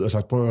holdt ud og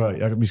sagt, prøv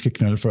at høre, vi skal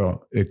knalde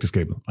før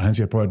ægteskabet. Og han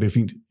siger, prøv at høre, det er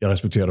fint, jeg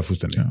respekterer dig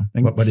fuldstændig.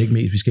 Ja. Var det ikke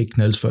mest, vi skal ikke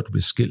knaldes før du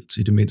bliver skilt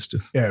i det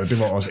mindste? Ja, det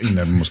var også en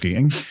af dem måske.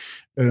 Ikke?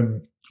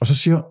 Og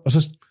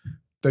så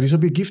da de så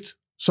bliver gift,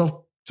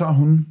 så tager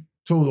hun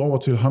toget over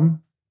til ham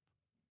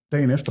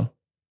dagen efter.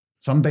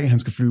 Samme dag, han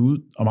skal flyve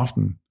ud om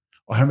aftenen.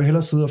 Og han vil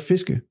hellere sidde og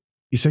fiske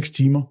i 6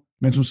 timer,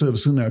 mens hun sidder ved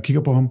siden af og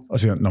kigger på ham, og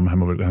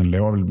siger, han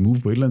laver vel et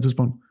move på et eller andet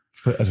tidspunkt.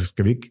 Altså,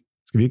 skal vi ikke?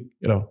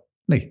 Eller,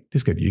 nej,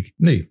 det skal de ikke.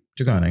 Nej,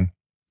 det gør han ikke.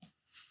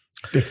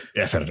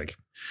 Jeg fatter det ikke.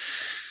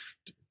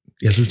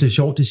 Jeg synes, det er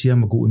sjovt, de siger, at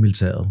han var god i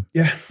militæret.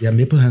 Ja. Jeg er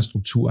med på hans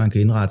struktur, han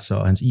kan indrette sig,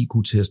 og hans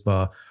IQ-test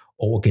var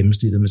over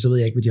gennemsnittet, men så ved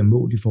jeg ikke, hvad de har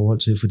målt i forhold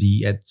til,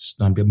 fordi at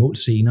når han bliver målt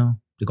senere,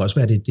 det kan også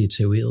være, at det er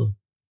teoreret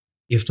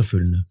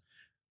efterfølgende.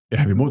 Ja,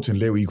 han bliver målt til en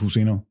lav IQ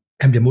senere.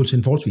 Han bliver målt til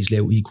en forholdsvis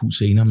lav IQ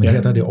senere, men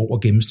her der er det over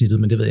gennemsnittet,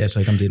 men det ved jeg så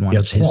ikke, om det er nogen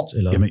andre test.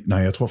 Eller...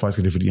 jeg tror faktisk,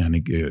 at det er, fordi han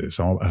ikke er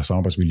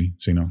samarbejdsvillig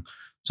senere.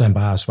 Så han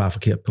bare svarer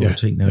forkert på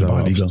tingene, eller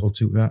er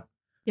obstruktiv,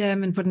 Ja,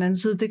 men på den anden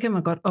side, det kan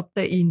man godt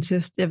opdage i en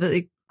test. Jeg ved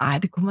ikke,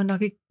 det kunne man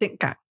nok ikke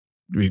dengang.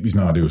 Vi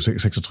snakker, det er jo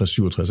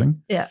 66-67, ikke?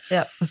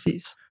 Ja,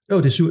 præcis. Jo,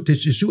 det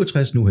er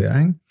 67 nu her,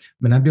 ikke?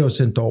 Men han bliver jo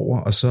sendt over,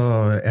 og så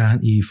er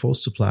han i Fourth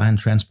Supply and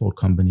Transport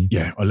Company.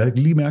 Ja, og lad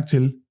lige mærke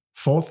til,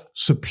 Fourth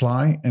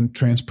Supply and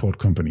Transport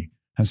Company.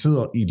 Han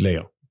sidder i et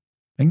lager,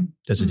 ikke?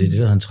 Altså det er det,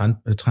 der hedder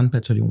en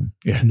tranbataljon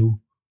nu.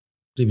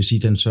 Det vil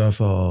sige, den sørger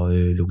for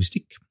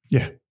logistik.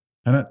 Ja,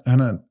 han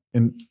er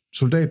en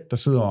soldat, der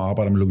sidder og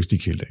arbejder med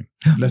logistik hele dagen.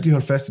 Lad os lige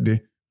holde fast i det.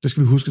 Det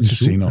skal vi huske til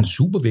senere. En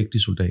super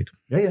vigtig soldat.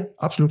 Ja,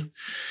 absolut.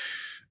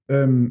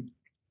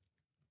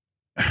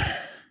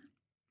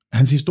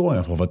 Hans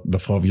historie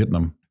fra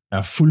Vietnam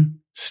er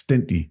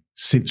fuldstændig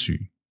sindssyg.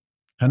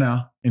 Han er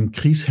en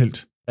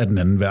krigshelt af den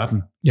anden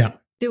verden. Ja.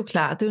 Det er jo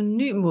klart, det er jo en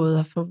ny måde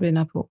at få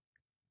venner på.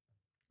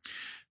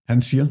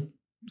 Han siger,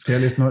 skal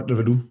jeg læse noget, det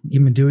vil du?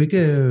 Jamen, det er jo ikke,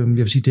 jeg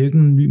vil sige, det er jo ikke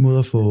en ny måde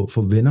at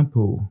få venner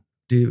på,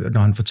 det er,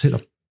 når han fortæller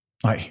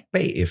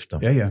bagefter.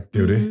 Ja, det er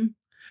jo det.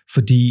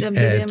 Fordi jamen,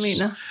 det er det, jeg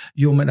mener.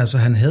 Jo, men altså,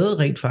 han havde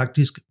rent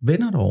faktisk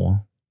venner derovre.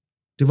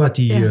 Det var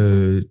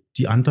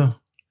de andre,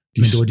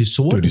 men det var de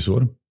sorte. Det var de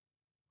sorte.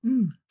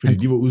 Fordi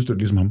de var udstødt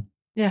ligesom ham.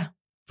 Ja.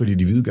 Fordi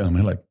de hvide gad ham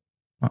heller ikke.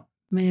 Ja.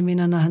 Men jeg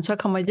mener, når han så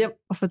kommer hjem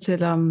og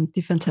fortæller om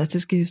de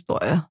fantastiske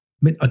historier.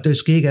 Og det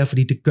skal ikke er,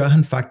 fordi det gør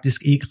han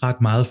faktisk ikke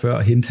ret meget før,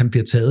 han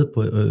bliver taget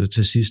på,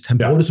 til sidst. Han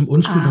bruger det som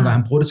undskyldning, og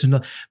han bruger det til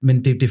noget,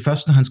 men det er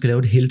først, når han skal lave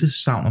et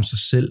heltesagn om sig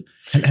selv.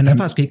 Han er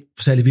faktisk ikke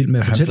særlig vild med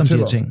at fortælle om de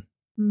her ting.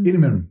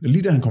 Indimellem,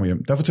 lige da han kommer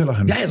hjem, der fortæller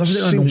han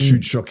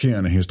sindssygt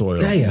chokerende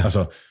historier. Ja.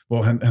 Altså,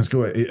 hvor han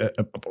skriver,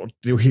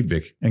 det er jo helt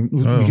væk.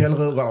 Vi kan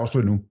allerede ret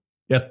afsløre nu.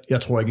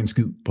 Jeg tror ikke en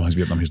skid på hans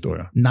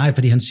Vietnam-historier. Nej,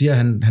 fordi han siger, at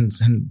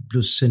han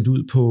blev sendt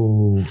ud på,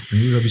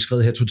 nu har vi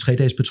skrevet her, 2-3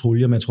 dages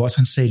patruljer, men jeg tror også,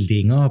 han sagde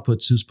længere på et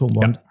tidspunkt,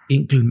 hvor en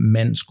enkelt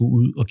mand skulle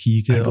ud og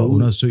kigge og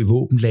undersøge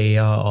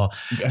våbenlager. Og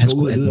han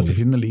skulle ud efter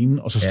fjenden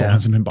alene, og så står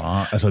han simpelthen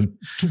bare,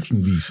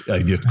 tusindvis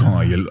af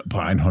vietkonger ihjel på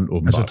egen hånd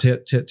åbenbart.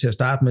 Altså til at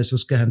starte med, så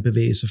skal han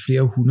bevæge sig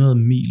flere 100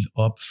 mil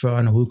op, før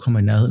han overhovedet kommer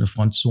i nærheden af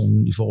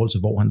frontzonen i forhold til,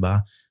 hvor han var.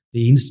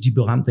 Det eneste, de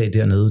blev ramt af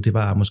dernede, det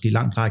var måske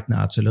langtrækkende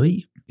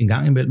artilleri, en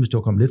gang imellem, hvis det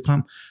var kommet lidt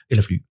frem,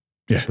 eller fly,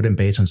 på den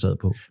base, han sad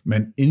på.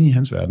 Men inde i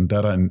hans verden, der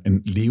er der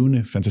en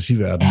levende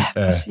fantasiverden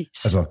af...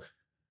 Altså,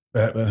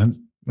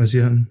 hvad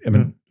siger han?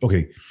 Jamen,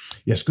 okay.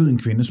 Jeg skød en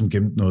kvinde, som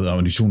gemte noget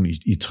ammunition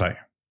i et træ.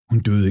 Hun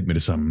døde ikke med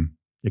det samme.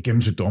 Jeg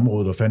gennemsøgte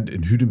området og fandt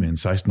en hytte med en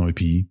 16-årig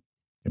pige.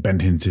 Jeg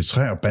bandt hende til et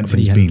træ og bandt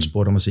hendes ben. Fordi han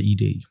spurgte om at se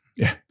ID.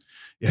 Ja.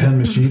 Jeg havde en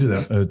machete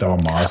der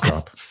var meget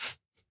skarp.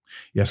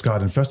 Jeg skar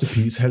den første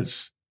piges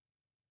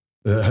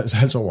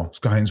hals over,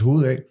 skar hendes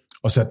hoved af,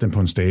 og satte den på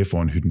en stage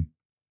foran hytten.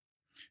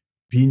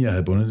 Pigen, jeg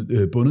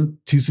havde bundet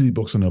tissede i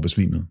bukserne og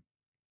besvimede.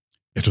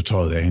 Jeg tog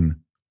tøjet af hende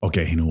og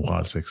gav hende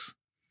oral sex.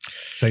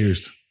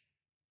 Seriøst.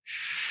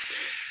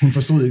 Hun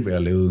forstod ikke, hvad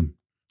jeg lavede,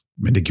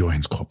 men det gjorde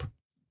hendes krop.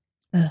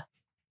 Ja.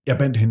 Jeg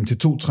bandt hende til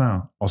 2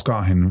 træer og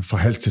skar hende fra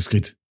hals til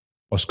skridt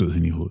og skød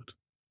hende i hovedet.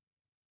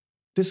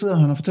 Det sidder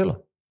han og fortæller.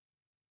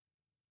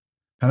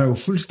 Han er jo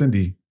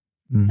fuldstændig...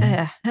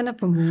 Ja, han er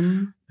på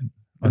månen.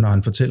 Og når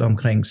han fortæller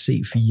omkring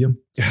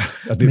C4... Ja,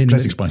 og det er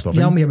plastiksprængstof.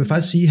 Ja, men jeg vil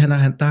faktisk sige, at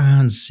der har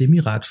han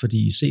semi-ret,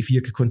 fordi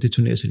C4 kan kun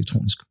detoneres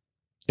elektronisk.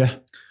 Ja.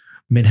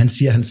 Men han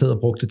siger, at han sidder og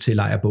brugte det til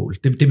lejrbål.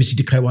 Det vil sige,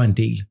 det kræver en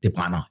del. Det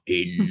brænder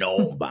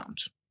enormt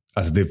varmt.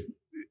 Altså det...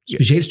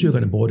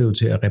 Specialstyrkerne bruger det jo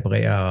til at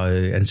reparere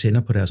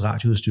antenner på deres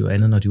radioudstyr og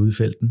andet, når de er ude i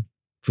felten.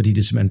 Fordi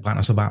det simpelthen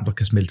brænder så varmt og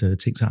kan smelte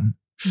ting sammen.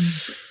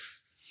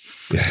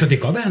 Ja. Så det kan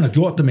godt være, at han har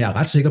gjort det, men jeg er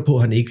ret sikker på,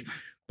 at han ikke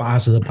bare har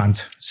siddet og brændt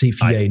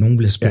C4 af. Nogen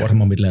ville have spurgt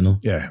ham om et eller andet.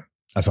 Ja,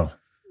 altså...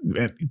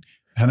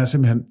 Han er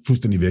simpelthen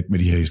fuldstændig væk med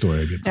de her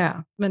historier. Ja,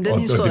 men den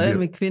historie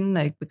med kvinden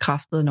er ikke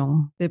bekræftet af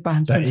nogen. Det er bare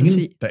hans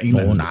fantasi. Der er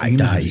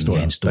ingen af hans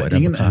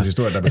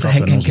historier, der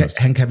bekræfter nogen.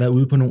 Han kan være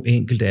ude på nogle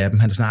enkelte af dem.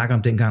 Han snakker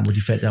om dengang, hvor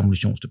de faldt af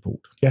ammunitionsdepot.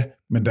 Ja,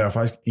 men der er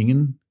faktisk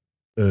ingen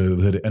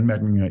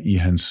anmærkninger i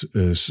hans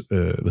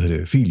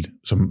fil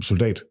som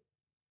soldat,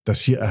 der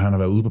siger, at han har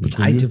været ude på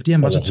patrulje. Nej, det er fordi,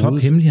 han var så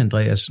tophemmelig,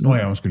 Andreas. Nå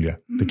ja, undskyld, ja.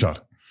 Det er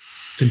klart.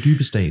 Den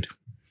dybe stat.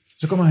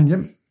 Så kommer han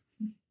hjem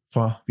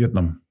fra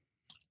Vietnam.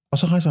 Og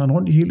så rejser han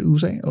rundt i hele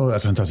USA, og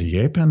altså han tager til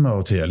Japan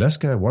og til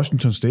Alaska,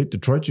 Washington State,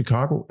 Detroit,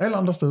 Chicago, alle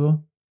andre steder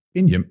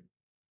end hjem.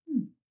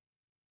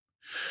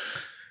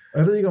 Og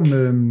jeg ved ikke om...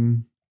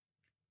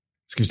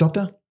 skal vi stoppe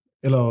der?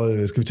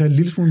 Eller skal vi tage en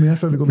lille smule mere,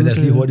 før vi går videre? Men lad os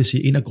lige hurtigt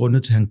sige, en af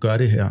grundene til, at han gør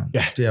det her,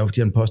 det er jo, fordi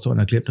han påstår, at han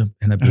har glemt, at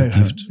han er blevet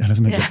gift. Han har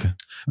simpelthen glemt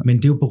det. Men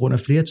det er jo på grund af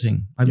flere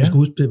ting. Og vi skal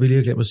huske, det vil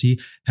jeg glemme at sige,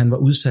 han var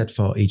udsat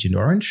for Agent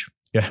Orange,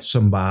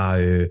 som var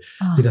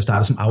det, der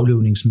startede som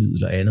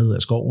afløvningsmiddel og andet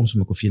af skoven, som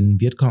man kunne fjende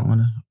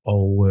vietkongerne,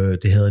 og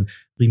det havde en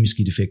rimelig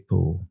skidt effekt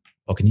på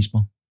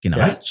organismer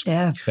generelt.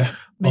 Ja.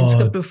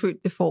 Mennesker blev født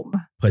deforme.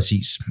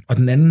 Præcis. Og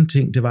den anden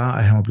ting, det var,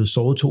 at han var blevet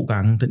såret 2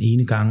 gange. Den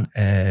ene gang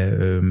af,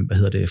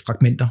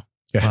 fragmenter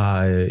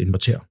fra en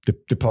morter.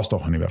 Det påstår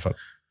han i hvert fald.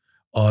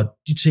 Og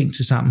de ting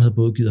til sammen havde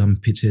både givet ham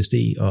PTSD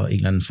og en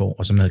eller anden form,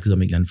 og som havde givet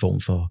ham en eller anden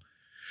form for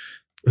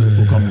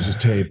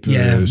hukommelsestab.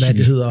 Hvad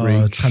det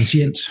hedder,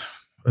 transient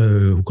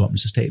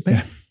hukommelsestab. Ikke?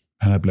 Ja,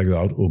 han er blacket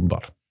out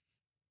åbenbart.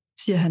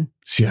 Siger han.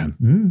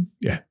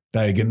 Ja, der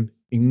er igen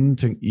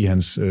ingenting i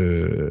hans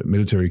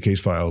military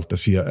case file, der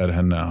siger, at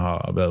han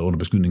har været under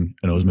beskydning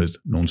af noget som helst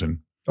nogensinde.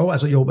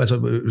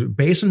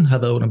 Basen har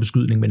været under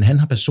beskydning, men han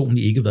har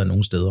personligt ikke været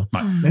nogen steder.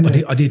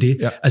 Nej. Og det er det.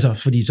 Ja. Altså,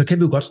 fordi så kan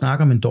vi jo godt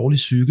snakke om en dårlig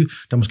psyke,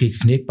 der måske kan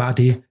knække bare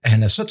det, at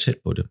han er så tæt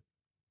på det.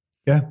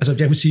 Ja. Altså,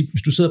 jeg vil sige,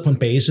 hvis du sidder på en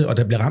base, og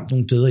der bliver ramt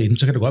nogle steder inden,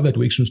 så kan det godt være, at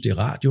du ikke synes, det er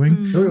rart, jo, ikke?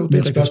 Jo,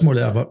 men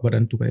spørgsmålet er,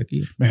 hvordan du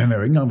reagerer. Men han har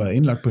jo ikke engang været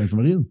indlagt på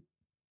infirmeriet.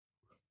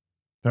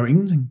 Der er jo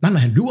ingenting. Nej,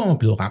 han lyver om at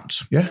blive ramt.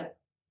 Ja.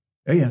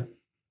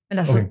 Men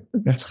altså,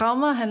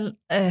 traumer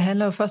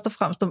handler jo først og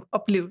fremmest om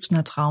oplevelsen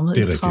af traumet.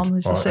 Det er rigtigt. Traumet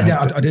i sig selv. Ja,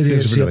 og det er det,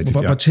 jeg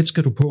siger. Hvor tæt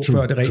skal du på,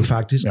 før det rent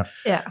faktisk?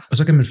 Ja. Og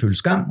så kan man føle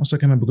skam, og så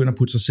kan man begynde at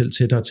putte sig selv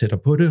tættere og tættere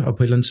på det, og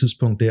på et eller andet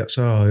tidspunkt der,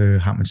 så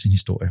har man sin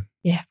historie.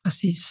 Ja,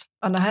 præcis.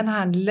 Og når han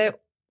har en lav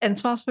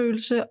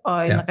ansvarsfølelse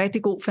og en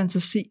rigtig god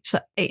fantasi, så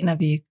aner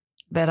vi ikke,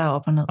 hvad der er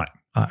op og ned.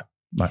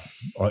 Nej.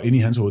 Og inde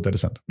i hans hoved, der er det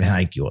sandt. Men han har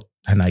ikke gjort.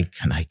 Han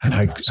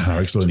har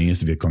ikke slået en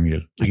eneste ved konge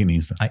ihjel. Ikke en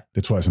eneste. Nej.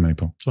 Det tror jeg simpelthen ikke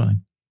på. Tror jeg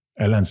ikke.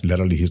 Alle hans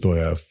latterlige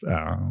historier er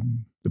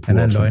det han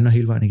er en løgner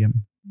hele vejen igennem.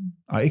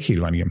 Nej, ikke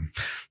hele vejen igennem.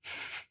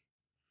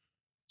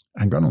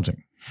 Han gør nogle ting.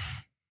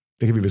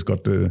 Det kan vi vist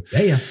godt...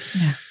 Ja.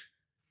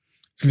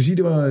 Skal vi sige,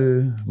 det var...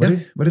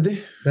 Var det det?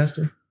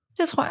 Værste?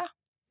 Det tror jeg.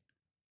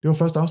 Det var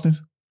første afsnit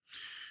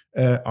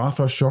af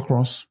Arthur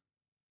Shawcross.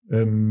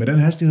 Med den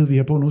hastighed, vi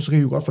har på nu, så kan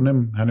I jo godt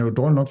fornemme, han er jo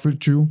dårligt nok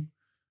fyldt 20.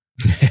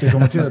 Det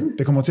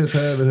kommer til at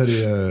tage,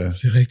 det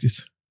er rigtigt.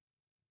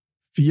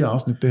 4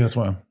 afsnit, det her,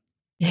 tror jeg.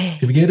 Yeah.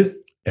 Skal vi gætte?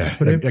 Ja,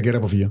 jeg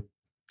gætter på 4.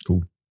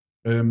 Cool.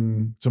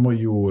 Så må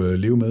I jo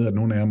leve med, at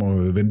nogle af jer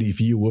må vente i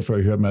 4 uger, før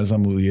I hører dem alle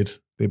sammen ud i et.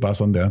 Det er bare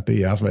sådan, der. Det er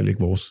jeres valg, ikke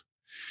vores.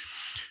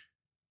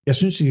 Jeg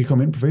synes, I kan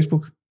komme ind på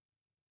Facebook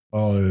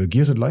og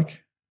give os et like.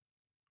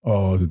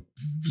 Og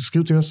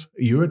skriv til os.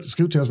 I øvrigt,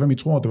 skriv til os, hvem I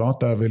tror, det var,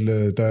 der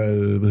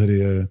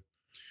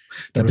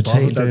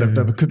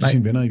købte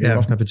sine venner i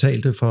biografen. Der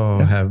betalte for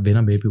at have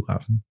venner med i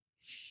biografen.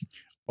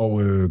 Og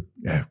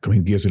kom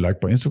ind og giv os et like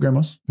på Instagram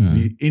også.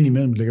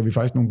 Indimellem lægger vi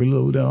faktisk nogle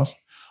billeder ud der også.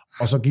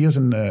 Og så giv os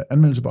en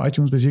anmeldelse på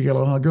iTunes, hvis I ikke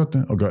allerede har gjort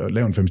det. Og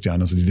lav en 5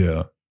 stjerner, så de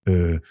der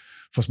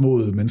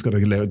forsmåede mennesker,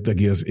 der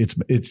giver os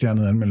et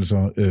stjernet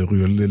anmeldelser,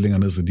 ryger lidt længere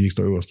ned, så de ikke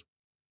står øverst.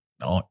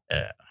 Nå,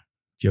 ja.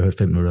 De har hørt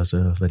 5 minutter,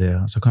 så hvad det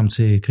er. Så kom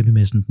til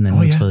Krimimessen den 2.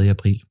 og 3.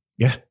 april.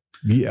 Ja,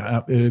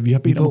 vi har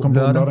bedt om at komme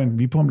på om lørdagen.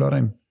 Vi er på om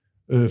lørdagen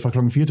fra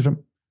klokken 4 til 5.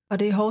 Og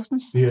det er i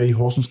Horsens? Det er i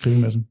Horsens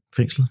Krimimessen.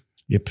 Fængslet?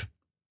 Yep.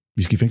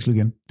 Vi skal i fængslet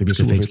igen. Det bliver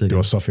super fedt. Det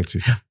var så fedt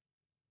sidst. Ja.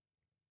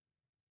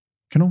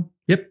 Kanon?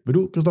 Yep. Vil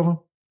du, Christoffer?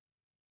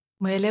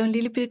 Må jeg lave en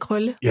lille bitte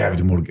krølle? Ja,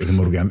 det må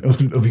du gerne.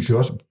 Og vi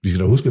skal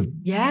da huske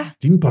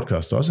dine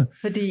podcast også.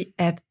 Fordi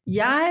at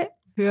jeg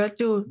hørte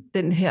jo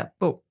den her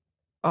bog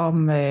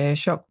om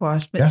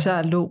Shawcross, mens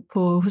jeg lå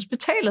på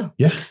hospitalet.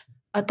 Ja.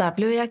 Og der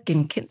blev jeg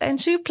genkendt af en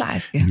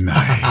sygeplejerske.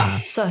 Nej.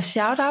 Så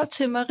shout-out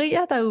til Maria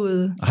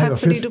derude. Ej, tak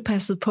fordi du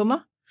passede på mig.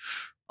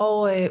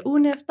 Og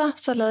ugen efter,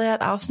 så lavede jeg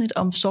et afsnit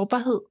om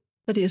sårbarhed,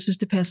 fordi jeg synes,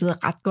 det passede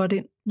ret godt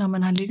ind, når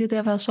man har ligget der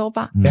og været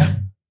sårbar. Ja.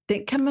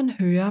 Den kan man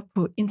høre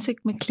på Indsigt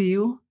med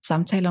Cleo,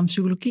 samtaler om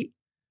psykologi,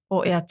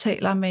 hvor jeg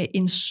taler med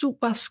en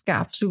super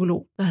skarp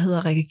psykolog, der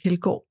hedder Rikke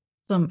Kjeldgaard,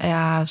 som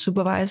er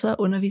supervisor og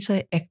underviser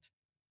i ACT.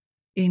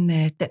 En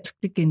dansk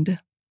legende.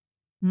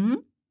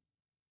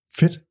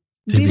 Fedt.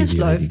 Lille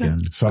sløjfe.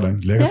 Sådan,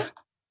 lækkert. Ja.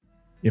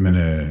 Jamen,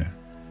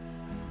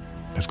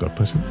 pas godt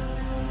på sig.